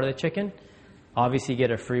best part of the chicken. Obviously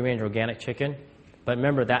get a free-range organic chicken. But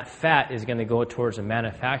remember, that fat is going to go towards the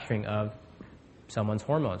manufacturing of someone's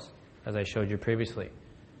hormones, as I showed you previously.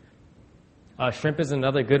 Shrimp is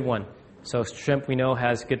another good one. So shrimp, we know,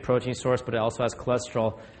 has good protein source, but it also has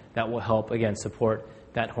cholesterol that will help, again, support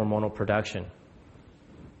that hormonal production.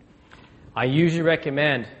 I usually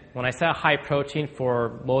recommend, when I say high protein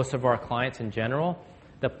for most of our clients in general,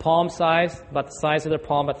 the palm size, about the size of their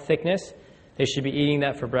palm, about the thickness, they should be eating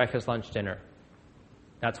that for breakfast, lunch, dinner.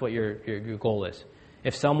 That's what your goal is.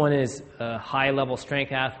 If someone is a high-level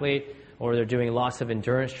strength athlete, or they're doing lots of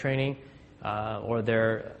endurance training, or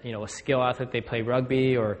they're a skill athlete, they play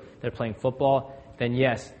rugby, or they're playing football, then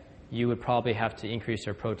yes, you would probably have to increase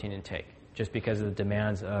their protein intake just because of the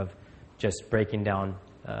demands of just breaking down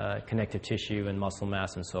connective tissue and muscle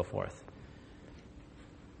mass and so forth.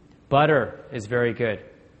 Butter is very good.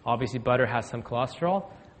 Obviously, butter has some cholesterol,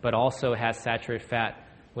 but also has saturated fat,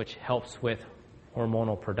 which helps with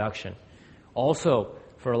hormonal production. Also,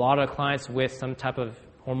 for a lot of clients with some type of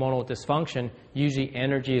hormonal dysfunction, usually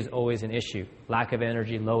energy is always an issue. Lack of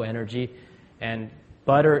energy, low energy. And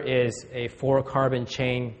butter is a 4-carbon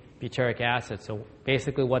chain butyric acid. So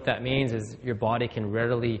basically what that means is your body can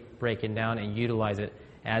readily break it down and utilize it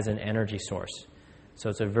as an energy source. So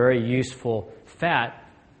it's a very useful fat,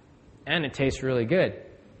 and it tastes really good.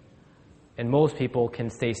 And most people can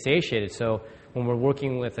stay satiated. So when we're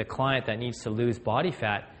working with a client that needs to lose body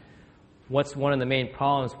fat, what's one of the main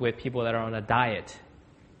problems with people that are on a diet?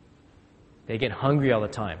 They get hungry all the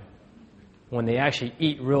time. When they actually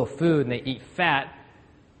eat real food and they eat fat,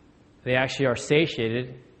 they actually are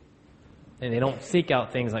satiated, and they don't seek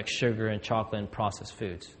out things like sugar and chocolate and processed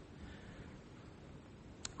foods.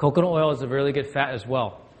 Coconut oil is a really good fat as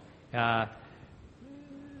well.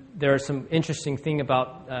 There's some interesting thing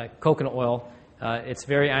about coconut oil. It's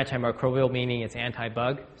very antimicrobial, meaning it's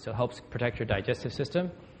anti-bug, so it helps protect your digestive system.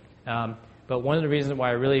 But one of the reasons why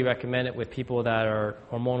I really recommend it with people that are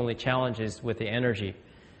hormonally challenged is with the energy.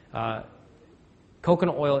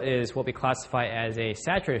 Coconut oil is what we classify as a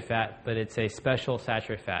saturated fat, but it's a special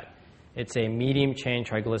saturated fat. It's a medium chain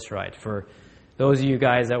triglyceride. For those of you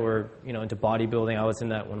guys that were into bodybuilding, I was in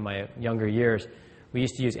that one of my younger years. We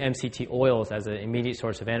used to use MCT oils as an immediate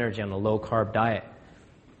source of energy on a low-carb diet.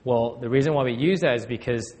 Well, the reason why we use that is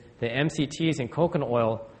because the MCTs in coconut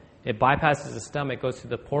oil It bypasses the stomach, goes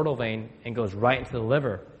through the portal vein, and goes right into the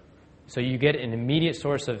liver. So you get an immediate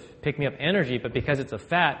source of pick-me-up energy, but because it's a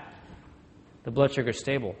fat, the blood sugar is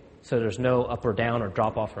stable. So there's no up or down or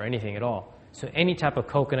drop-off or anything at all. So any type of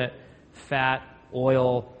coconut, fat,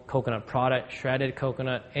 oil, coconut product, shredded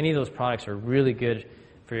coconut, any of those products are really good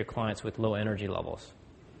for your clients with low energy levels.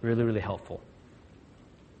 Really, really helpful.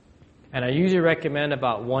 And I usually recommend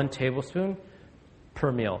about 1 tablespoon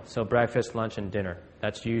per meal, so breakfast, lunch, and dinner.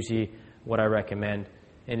 That's usually what I recommend,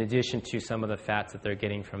 in addition to some of the fats that they're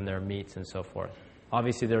getting from their meats and so forth.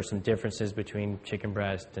 Obviously, there are some differences between chicken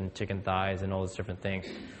breast and chicken thighs and all those different things.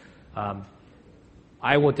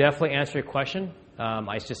 I will definitely answer your question.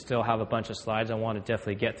 I just still have a bunch of slides I want to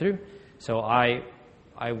definitely get through. So I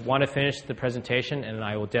want to finish the presentation, and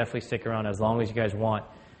I will definitely stick around as long as you guys want,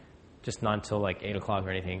 just not until like 8 o'clock or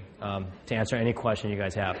anything, to answer any question you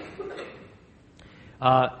guys have.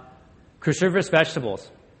 Cruciferous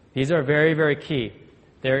vegetables. These are very, very key.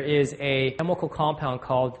 There is a chemical compound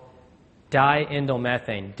called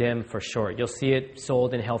diindolylmethane, DIM for short. You'll see it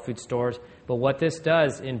sold in health food stores. But what this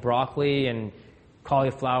does in broccoli and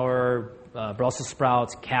cauliflower, Brussels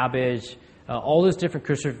sprouts, cabbage, all those different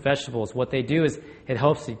cruciferous vegetables, what they do is it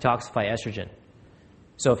helps detoxify estrogen.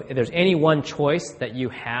 So if there's any one choice that you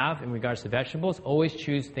have in regards to vegetables, always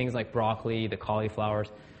choose things like broccoli, the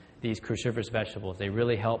cauliflowers, these cruciferous vegetables. They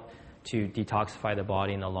really help to detoxify the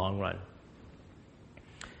body in the long run.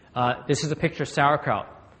 This is a picture of sauerkraut.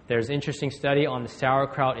 There's an interesting study on the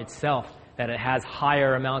sauerkraut itself that it has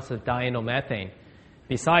higher amounts of diindolylmethane.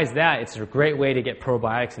 Besides that, it's a great way to get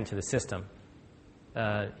probiotics into the system.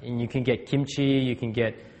 And you can get kimchi, you can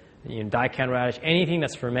get daikon radish. Anything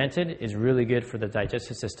that's fermented is really good for the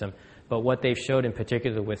digestive system. But what they've showed in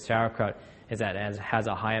particular with sauerkraut is that it has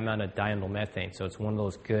a high amount of diindolylmethane. So it's one of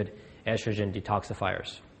those good estrogen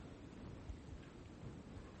detoxifiers.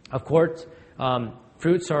 Of course,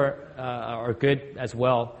 fruits are good as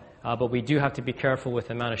well, but we do have to be careful with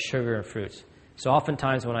the amount of sugar in fruits. So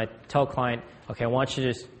oftentimes when I tell a client, okay, I want you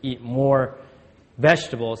to just eat more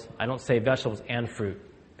vegetables, I don't say vegetables and fruit,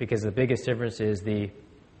 because the biggest difference is the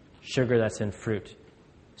sugar that's in fruit.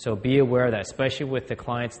 So be aware of that, especially with the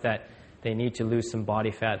clients that they need to lose some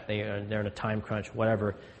body fat, they're in a time crunch,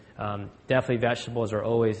 whatever. Definitely vegetables are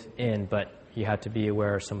always in, but you have to be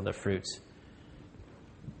aware of some of the fruits.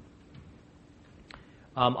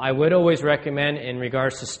 I would always recommend, in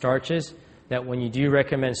regards to starches, that when you do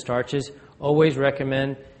recommend starches, always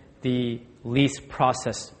recommend the least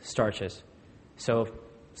processed starches. So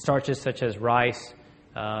starches such as rice,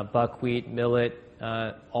 buckwheat, millet,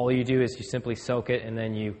 all you do is you simply soak it and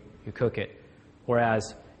then you cook it.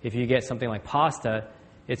 Whereas if you get something like pasta,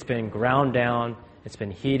 it's been ground down, it's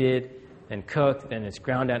been heated, then cooked, then it's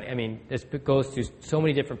ground down. I mean, it goes through so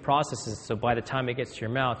many different processes, so by the time it gets to your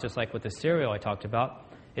mouth, just like with the cereal I talked about,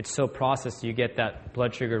 it's so processed you get that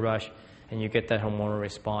blood sugar rush and you get that hormonal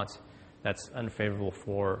response that's unfavorable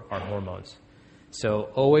for our hormones. So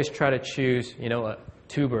always try to choose,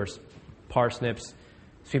 tubers, parsnips,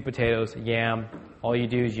 sweet potatoes, yam. All you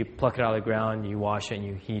do is you pluck it out of the ground, you wash it, and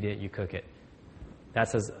you heat it, you cook it.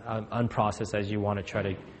 That's as unprocessed as you want to try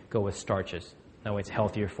to go with starches. That way it's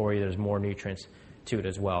healthier for you. There's more nutrients to it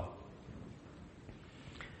as well.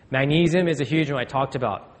 Magnesium is a huge one I talked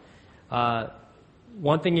about.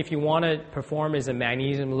 One thing if you want to perform is a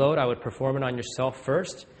magnesium load, I would perform it on yourself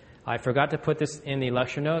first. I forgot to put this in the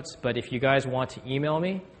lecture notes, but if you guys want to email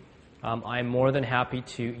me, I'm more than happy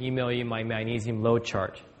to email you my magnesium load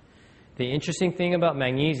chart. The interesting thing about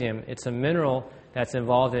magnesium, it's a mineral that's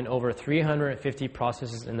involved in over 350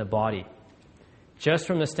 processes in the body. Just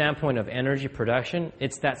from the standpoint of energy production,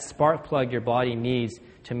 it's that spark plug your body needs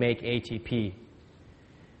to make ATP.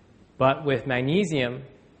 But with magnesium,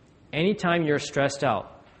 anytime you're stressed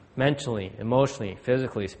out, mentally, emotionally,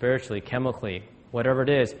 physically, spiritually, chemically, whatever it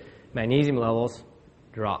is, magnesium levels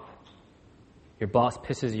drop. Your boss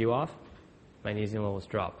pisses you off, magnesium levels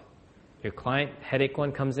drop. Your client, headache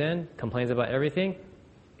one comes in, complains about everything,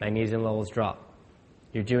 magnesium levels drop.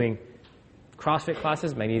 You're doing CrossFit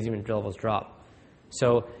classes, magnesium levels drop.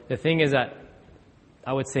 So the thing is that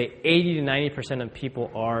I would say 80 to 90% of people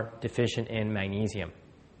are deficient in magnesium.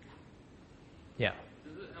 Yeah.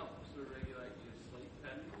 Does it help to regulate your sleep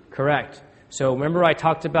pattern? Correct. So remember I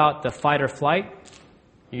talked about the fight or flight?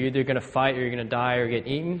 You're either going to fight or you're going to die or get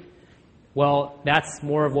eaten. Well, that's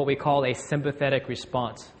more of what we call a sympathetic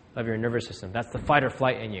response of your nervous system. That's the fight or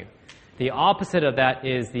flight in you. The opposite of that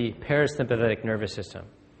is the parasympathetic nervous system.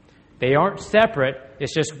 They aren't separate.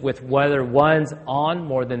 It's just with whether one's on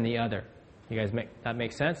more than the other. You guys that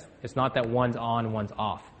makes sense? It's not that one's on, one's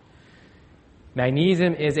off.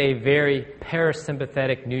 Magnesium is a very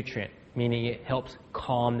parasympathetic nutrient, meaning it helps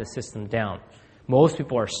calm the system down. Most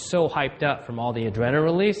people are so hyped up from all the adrenaline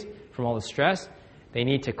release, from all the stress, they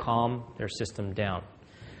need to calm their system down.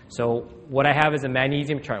 So what I have is a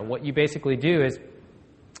magnesium chart. What you basically do is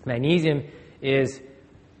magnesium is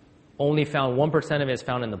only found, 1% of it is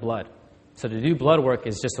found in the blood. So to do blood work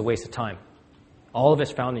is just a waste of time. All of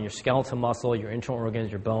it's found in your skeletal muscle, your internal organs,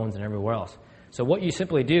 your bones, and everywhere else. So what you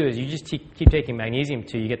simply do is you just keep taking magnesium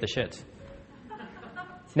till you get the shits.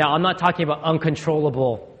 Now, I'm not talking about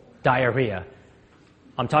uncontrollable diarrhea.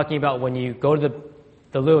 I'm talking about when you go to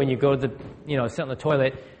the loo and you go to sit on the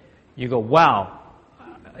toilet, you go, wow,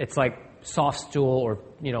 it's like soft stool or,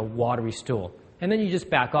 watery stool. And then you just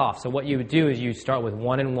back off. So what you would do is you start with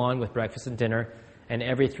 1 and 1 with breakfast and dinner, and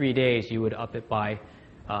every 3 days you would up it by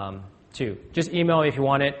 2. Just email me if you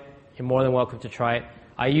want it. You're more than welcome to try it.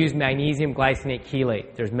 I use magnesium glycinate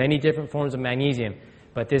chelate. There's many different forms of magnesium,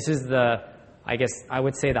 but this is I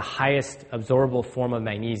would say the highest absorbable form of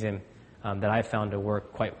magnesium that I've found to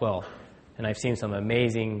work quite well. And I've seen some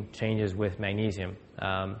amazing changes with magnesium.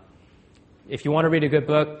 If you want to read a good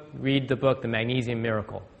book, read the book, The Magnesium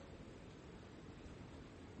Miracle.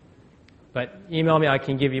 But email me, I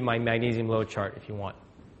can give you my magnesium load chart if you want.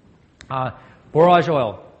 Borage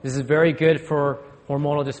oil. This is very good for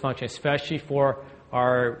hormonal dysfunction, especially for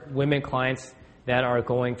our women clients that are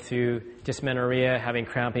going through dysmenorrhea, having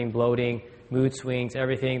cramping, bloating, mood swings,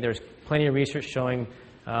 everything. There's plenty of research showing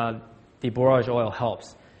the borage oil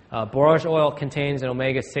helps. Borage oil contains an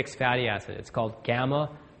omega-6 fatty acid. It's called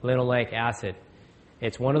gamma-linolenic acid.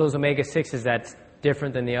 It's one of those omega-6s that's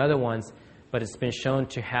different than the other ones, but it's been shown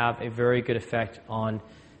to have a very good effect on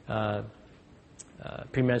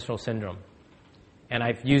premenstrual syndrome. And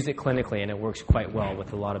I've used it clinically, and it works quite well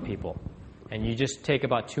with a lot of people. And you just take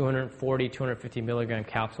about 240, 250 milligram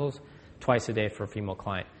capsules twice a day for a female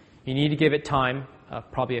client. You need to give it time,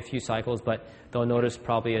 probably a few cycles, but they'll notice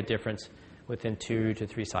probably a difference within 2 to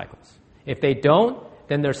 3 cycles. If they don't,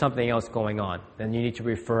 then there's something else going on. Then you need to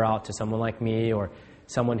refer out to someone like me or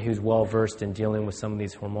someone who's well-versed in dealing with some of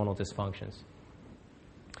these hormonal dysfunctions.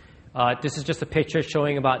 This is just a picture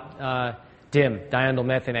showing about DIM,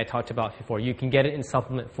 diindolylmethane, I talked about before. You can get it in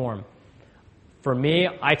supplement form. For me,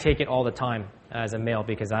 I take it all the time as a male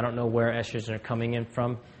because I don't know where estrogen are coming in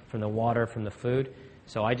from the water, from the food.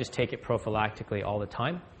 So I just take it prophylactically all the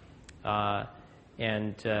time.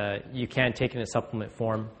 You can take it in a supplement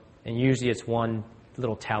form. And usually it's one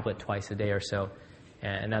little tablet twice a day or so.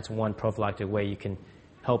 And that's one prophylactic way you can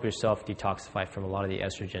help yourself detoxify from a lot of the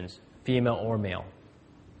estrogens, female or male.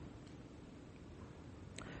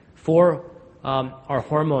 For our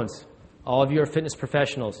hormones, all of you are fitness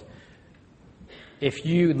professionals. If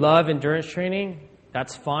you love endurance training,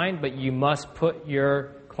 that's fine, but you must put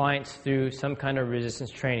your clients through some kind of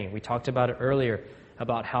resistance training. We talked about it earlier,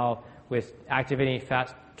 about how with activating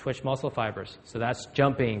fat twitch muscle fibers. So that's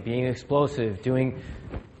jumping, being explosive, doing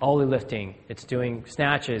ollie lifting. It's doing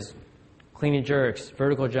snatches, clean and jerks,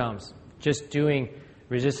 vertical jumps. Just doing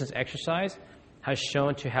resistance exercise has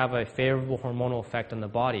shown to have a favorable hormonal effect on the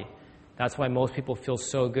body. That's why most people feel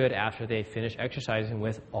so good after they finish exercising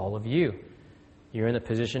with all of you. You're in the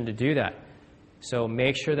position to do that. So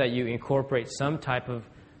make sure that you incorporate some type of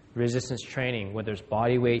resistance training, whether it's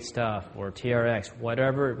body weight stuff or TRX,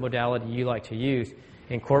 whatever modality you like to use,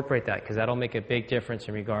 incorporate that because that'll make a big difference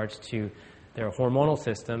in regards to their hormonal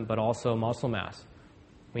system, but also muscle mass.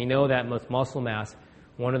 We know that with muscle mass,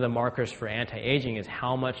 one of the markers for anti-aging is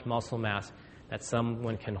how much muscle mass that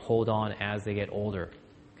someone can hold on as they get older.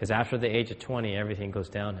 Because after the age of 20, everything goes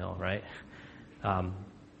downhill, right?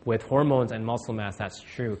 With hormones and muscle mass, that's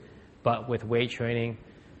true. But with weight training,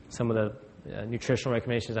 some of the nutritional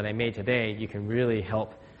recommendations that I made today, you can really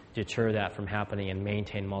help deter that from happening and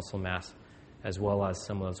maintain muscle mass as well as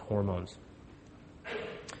some of those hormones.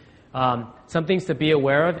 Some things to be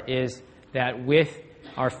aware of is that with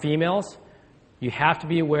our females, you have to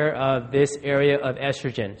be aware of this area of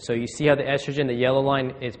estrogen. So you see how the estrogen, the yellow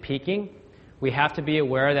line, is peaking? We have to be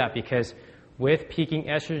aware of that because with peaking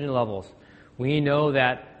estrogen levels, we know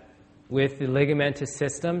that with the ligamentous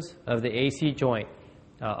systems of the AC joint,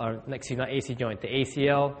 not AC joint, the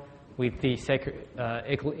ACL, with the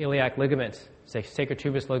iliac ligaments,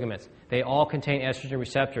 sacrotuberous ligaments, they all contain estrogen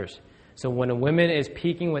receptors. So when a woman is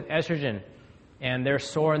peaking with estrogen and they're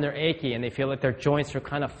sore and they're achy and they feel like their joints are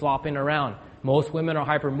kind of flopping around, most women are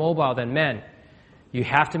hypermobile than men. You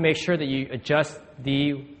have to make sure that you adjust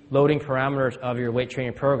the loading parameters of your weight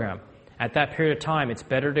training program. At that period of time, it's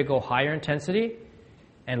better to go higher intensity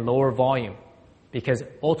and lower volume because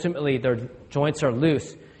ultimately their joints are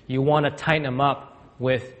loose. You want to tighten them up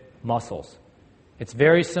with muscles. It's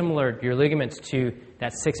very similar, your ligaments, to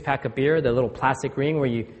that six-pack of beer, the little plastic ring where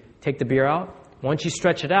you take the beer out. Once you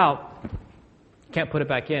stretch it out, you can't put it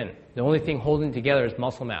back in. The only thing holding it together is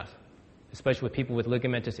muscle mass, especially with people with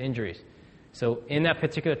ligamentous injuries. So in that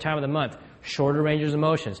particular time of the month, shorter ranges of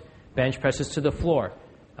motions, bench presses to the floor,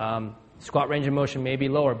 squat range of motion may be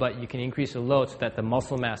lower, but you can increase the load so that the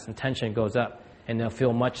muscle mass and tension goes up, and they'll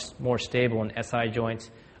feel much more stable in SI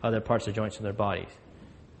joints, other parts of joints in their bodies.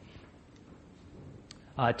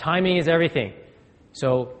 Timing is everything.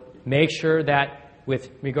 So make sure that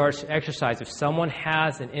with regards to exercise, if someone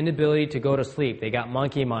has an inability to go to sleep, they got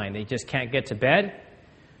monkey mind, they just can't get to bed,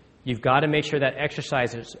 you've got to make sure that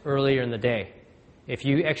exercise is earlier in the day. If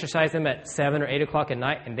you exercise them at 7 or 8 o'clock at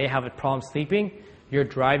night and they have a problem sleeping, you're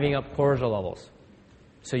driving up cortisol levels.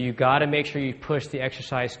 So you've got to make sure you push the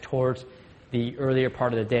exercise towards the earlier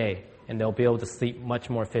part of the day, and they'll be able to sleep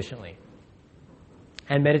much more efficiently.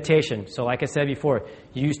 And meditation. So like I said before,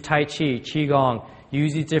 use Tai Chi, Qigong,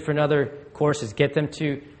 use these different other courses. Get them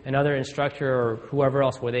to another instructor or whoever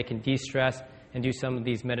else where they can de-stress and do some of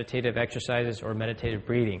these meditative exercises or meditative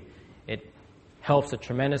breathing. It helps a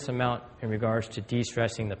tremendous amount in regards to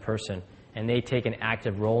de-stressing the person, and they take an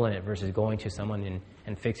active role in it versus going to someone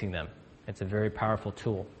and fixing them. It's a very powerful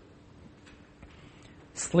tool.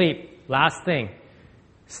 Sleep. Last thing.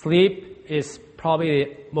 Sleep is probably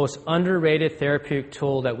the most underrated therapeutic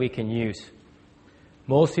tool that we can use.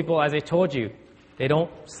 Most people, as I told you, they don't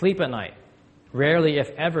sleep at night. Rarely, if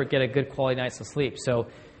ever, get a good quality night's of sleep. So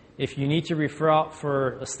if you need to refer out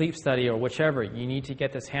for a sleep study or whichever, you need to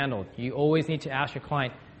get this handled. You always need to ask your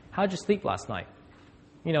client, how'd you sleep last night?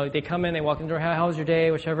 You know, they come in, they walk in the door, how was your day,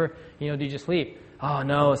 whichever, did you sleep? Oh,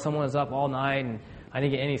 no, someone was up all night and I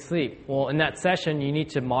didn't get any sleep. Well, in that session, you need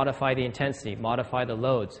to modify the intensity, modify the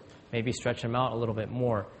loads, maybe stretch them out a little bit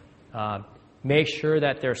more. Make sure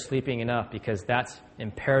that they're sleeping enough because that's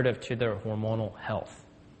imperative to their hormonal health.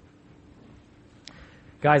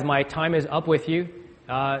 Guys, my time is up with you.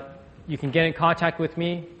 You can get in contact with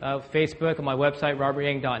me, Facebook, on my website,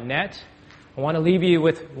 robertyang.net. I want to leave you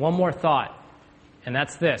with one more thought, and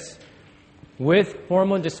that's this. With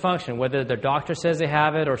hormone dysfunction, whether the doctor says they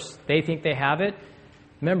have it or they think they have it,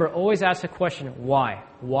 remember, always ask the question, why?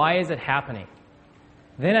 Why is it happening?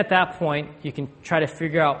 Then at that point, you can try to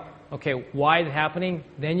figure out, okay, why is it happening?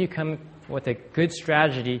 Then you come with a good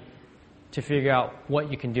strategy to figure out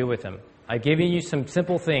what you can do with them. I've given you some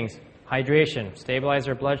simple things. Hydration, stabilize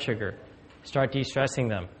their blood sugar, start de-stressing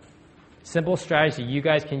them. Simple strategy you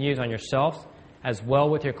guys can use on yourselves as well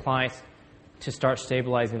with your clients to start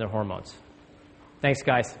stabilizing their hormones. Thanks,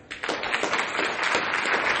 guys.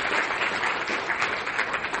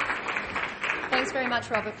 Thanks very much,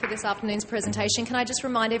 Robert, for this afternoon's presentation. Can I just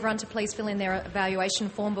remind everyone to please fill in their evaluation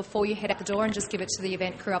form before you head out the door and just give it to the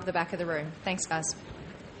event crew up the back of the room. Thanks, guys.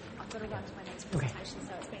 I've got to run to my next presentation,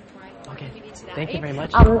 so it's been great. Okay. You today. Thank you very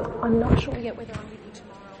much. I'm not sure yet whether I'm with you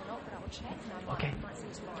tomorrow or not, but I will check. And I might see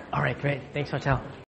you tomorrow. All right, great. Thanks, Hotel.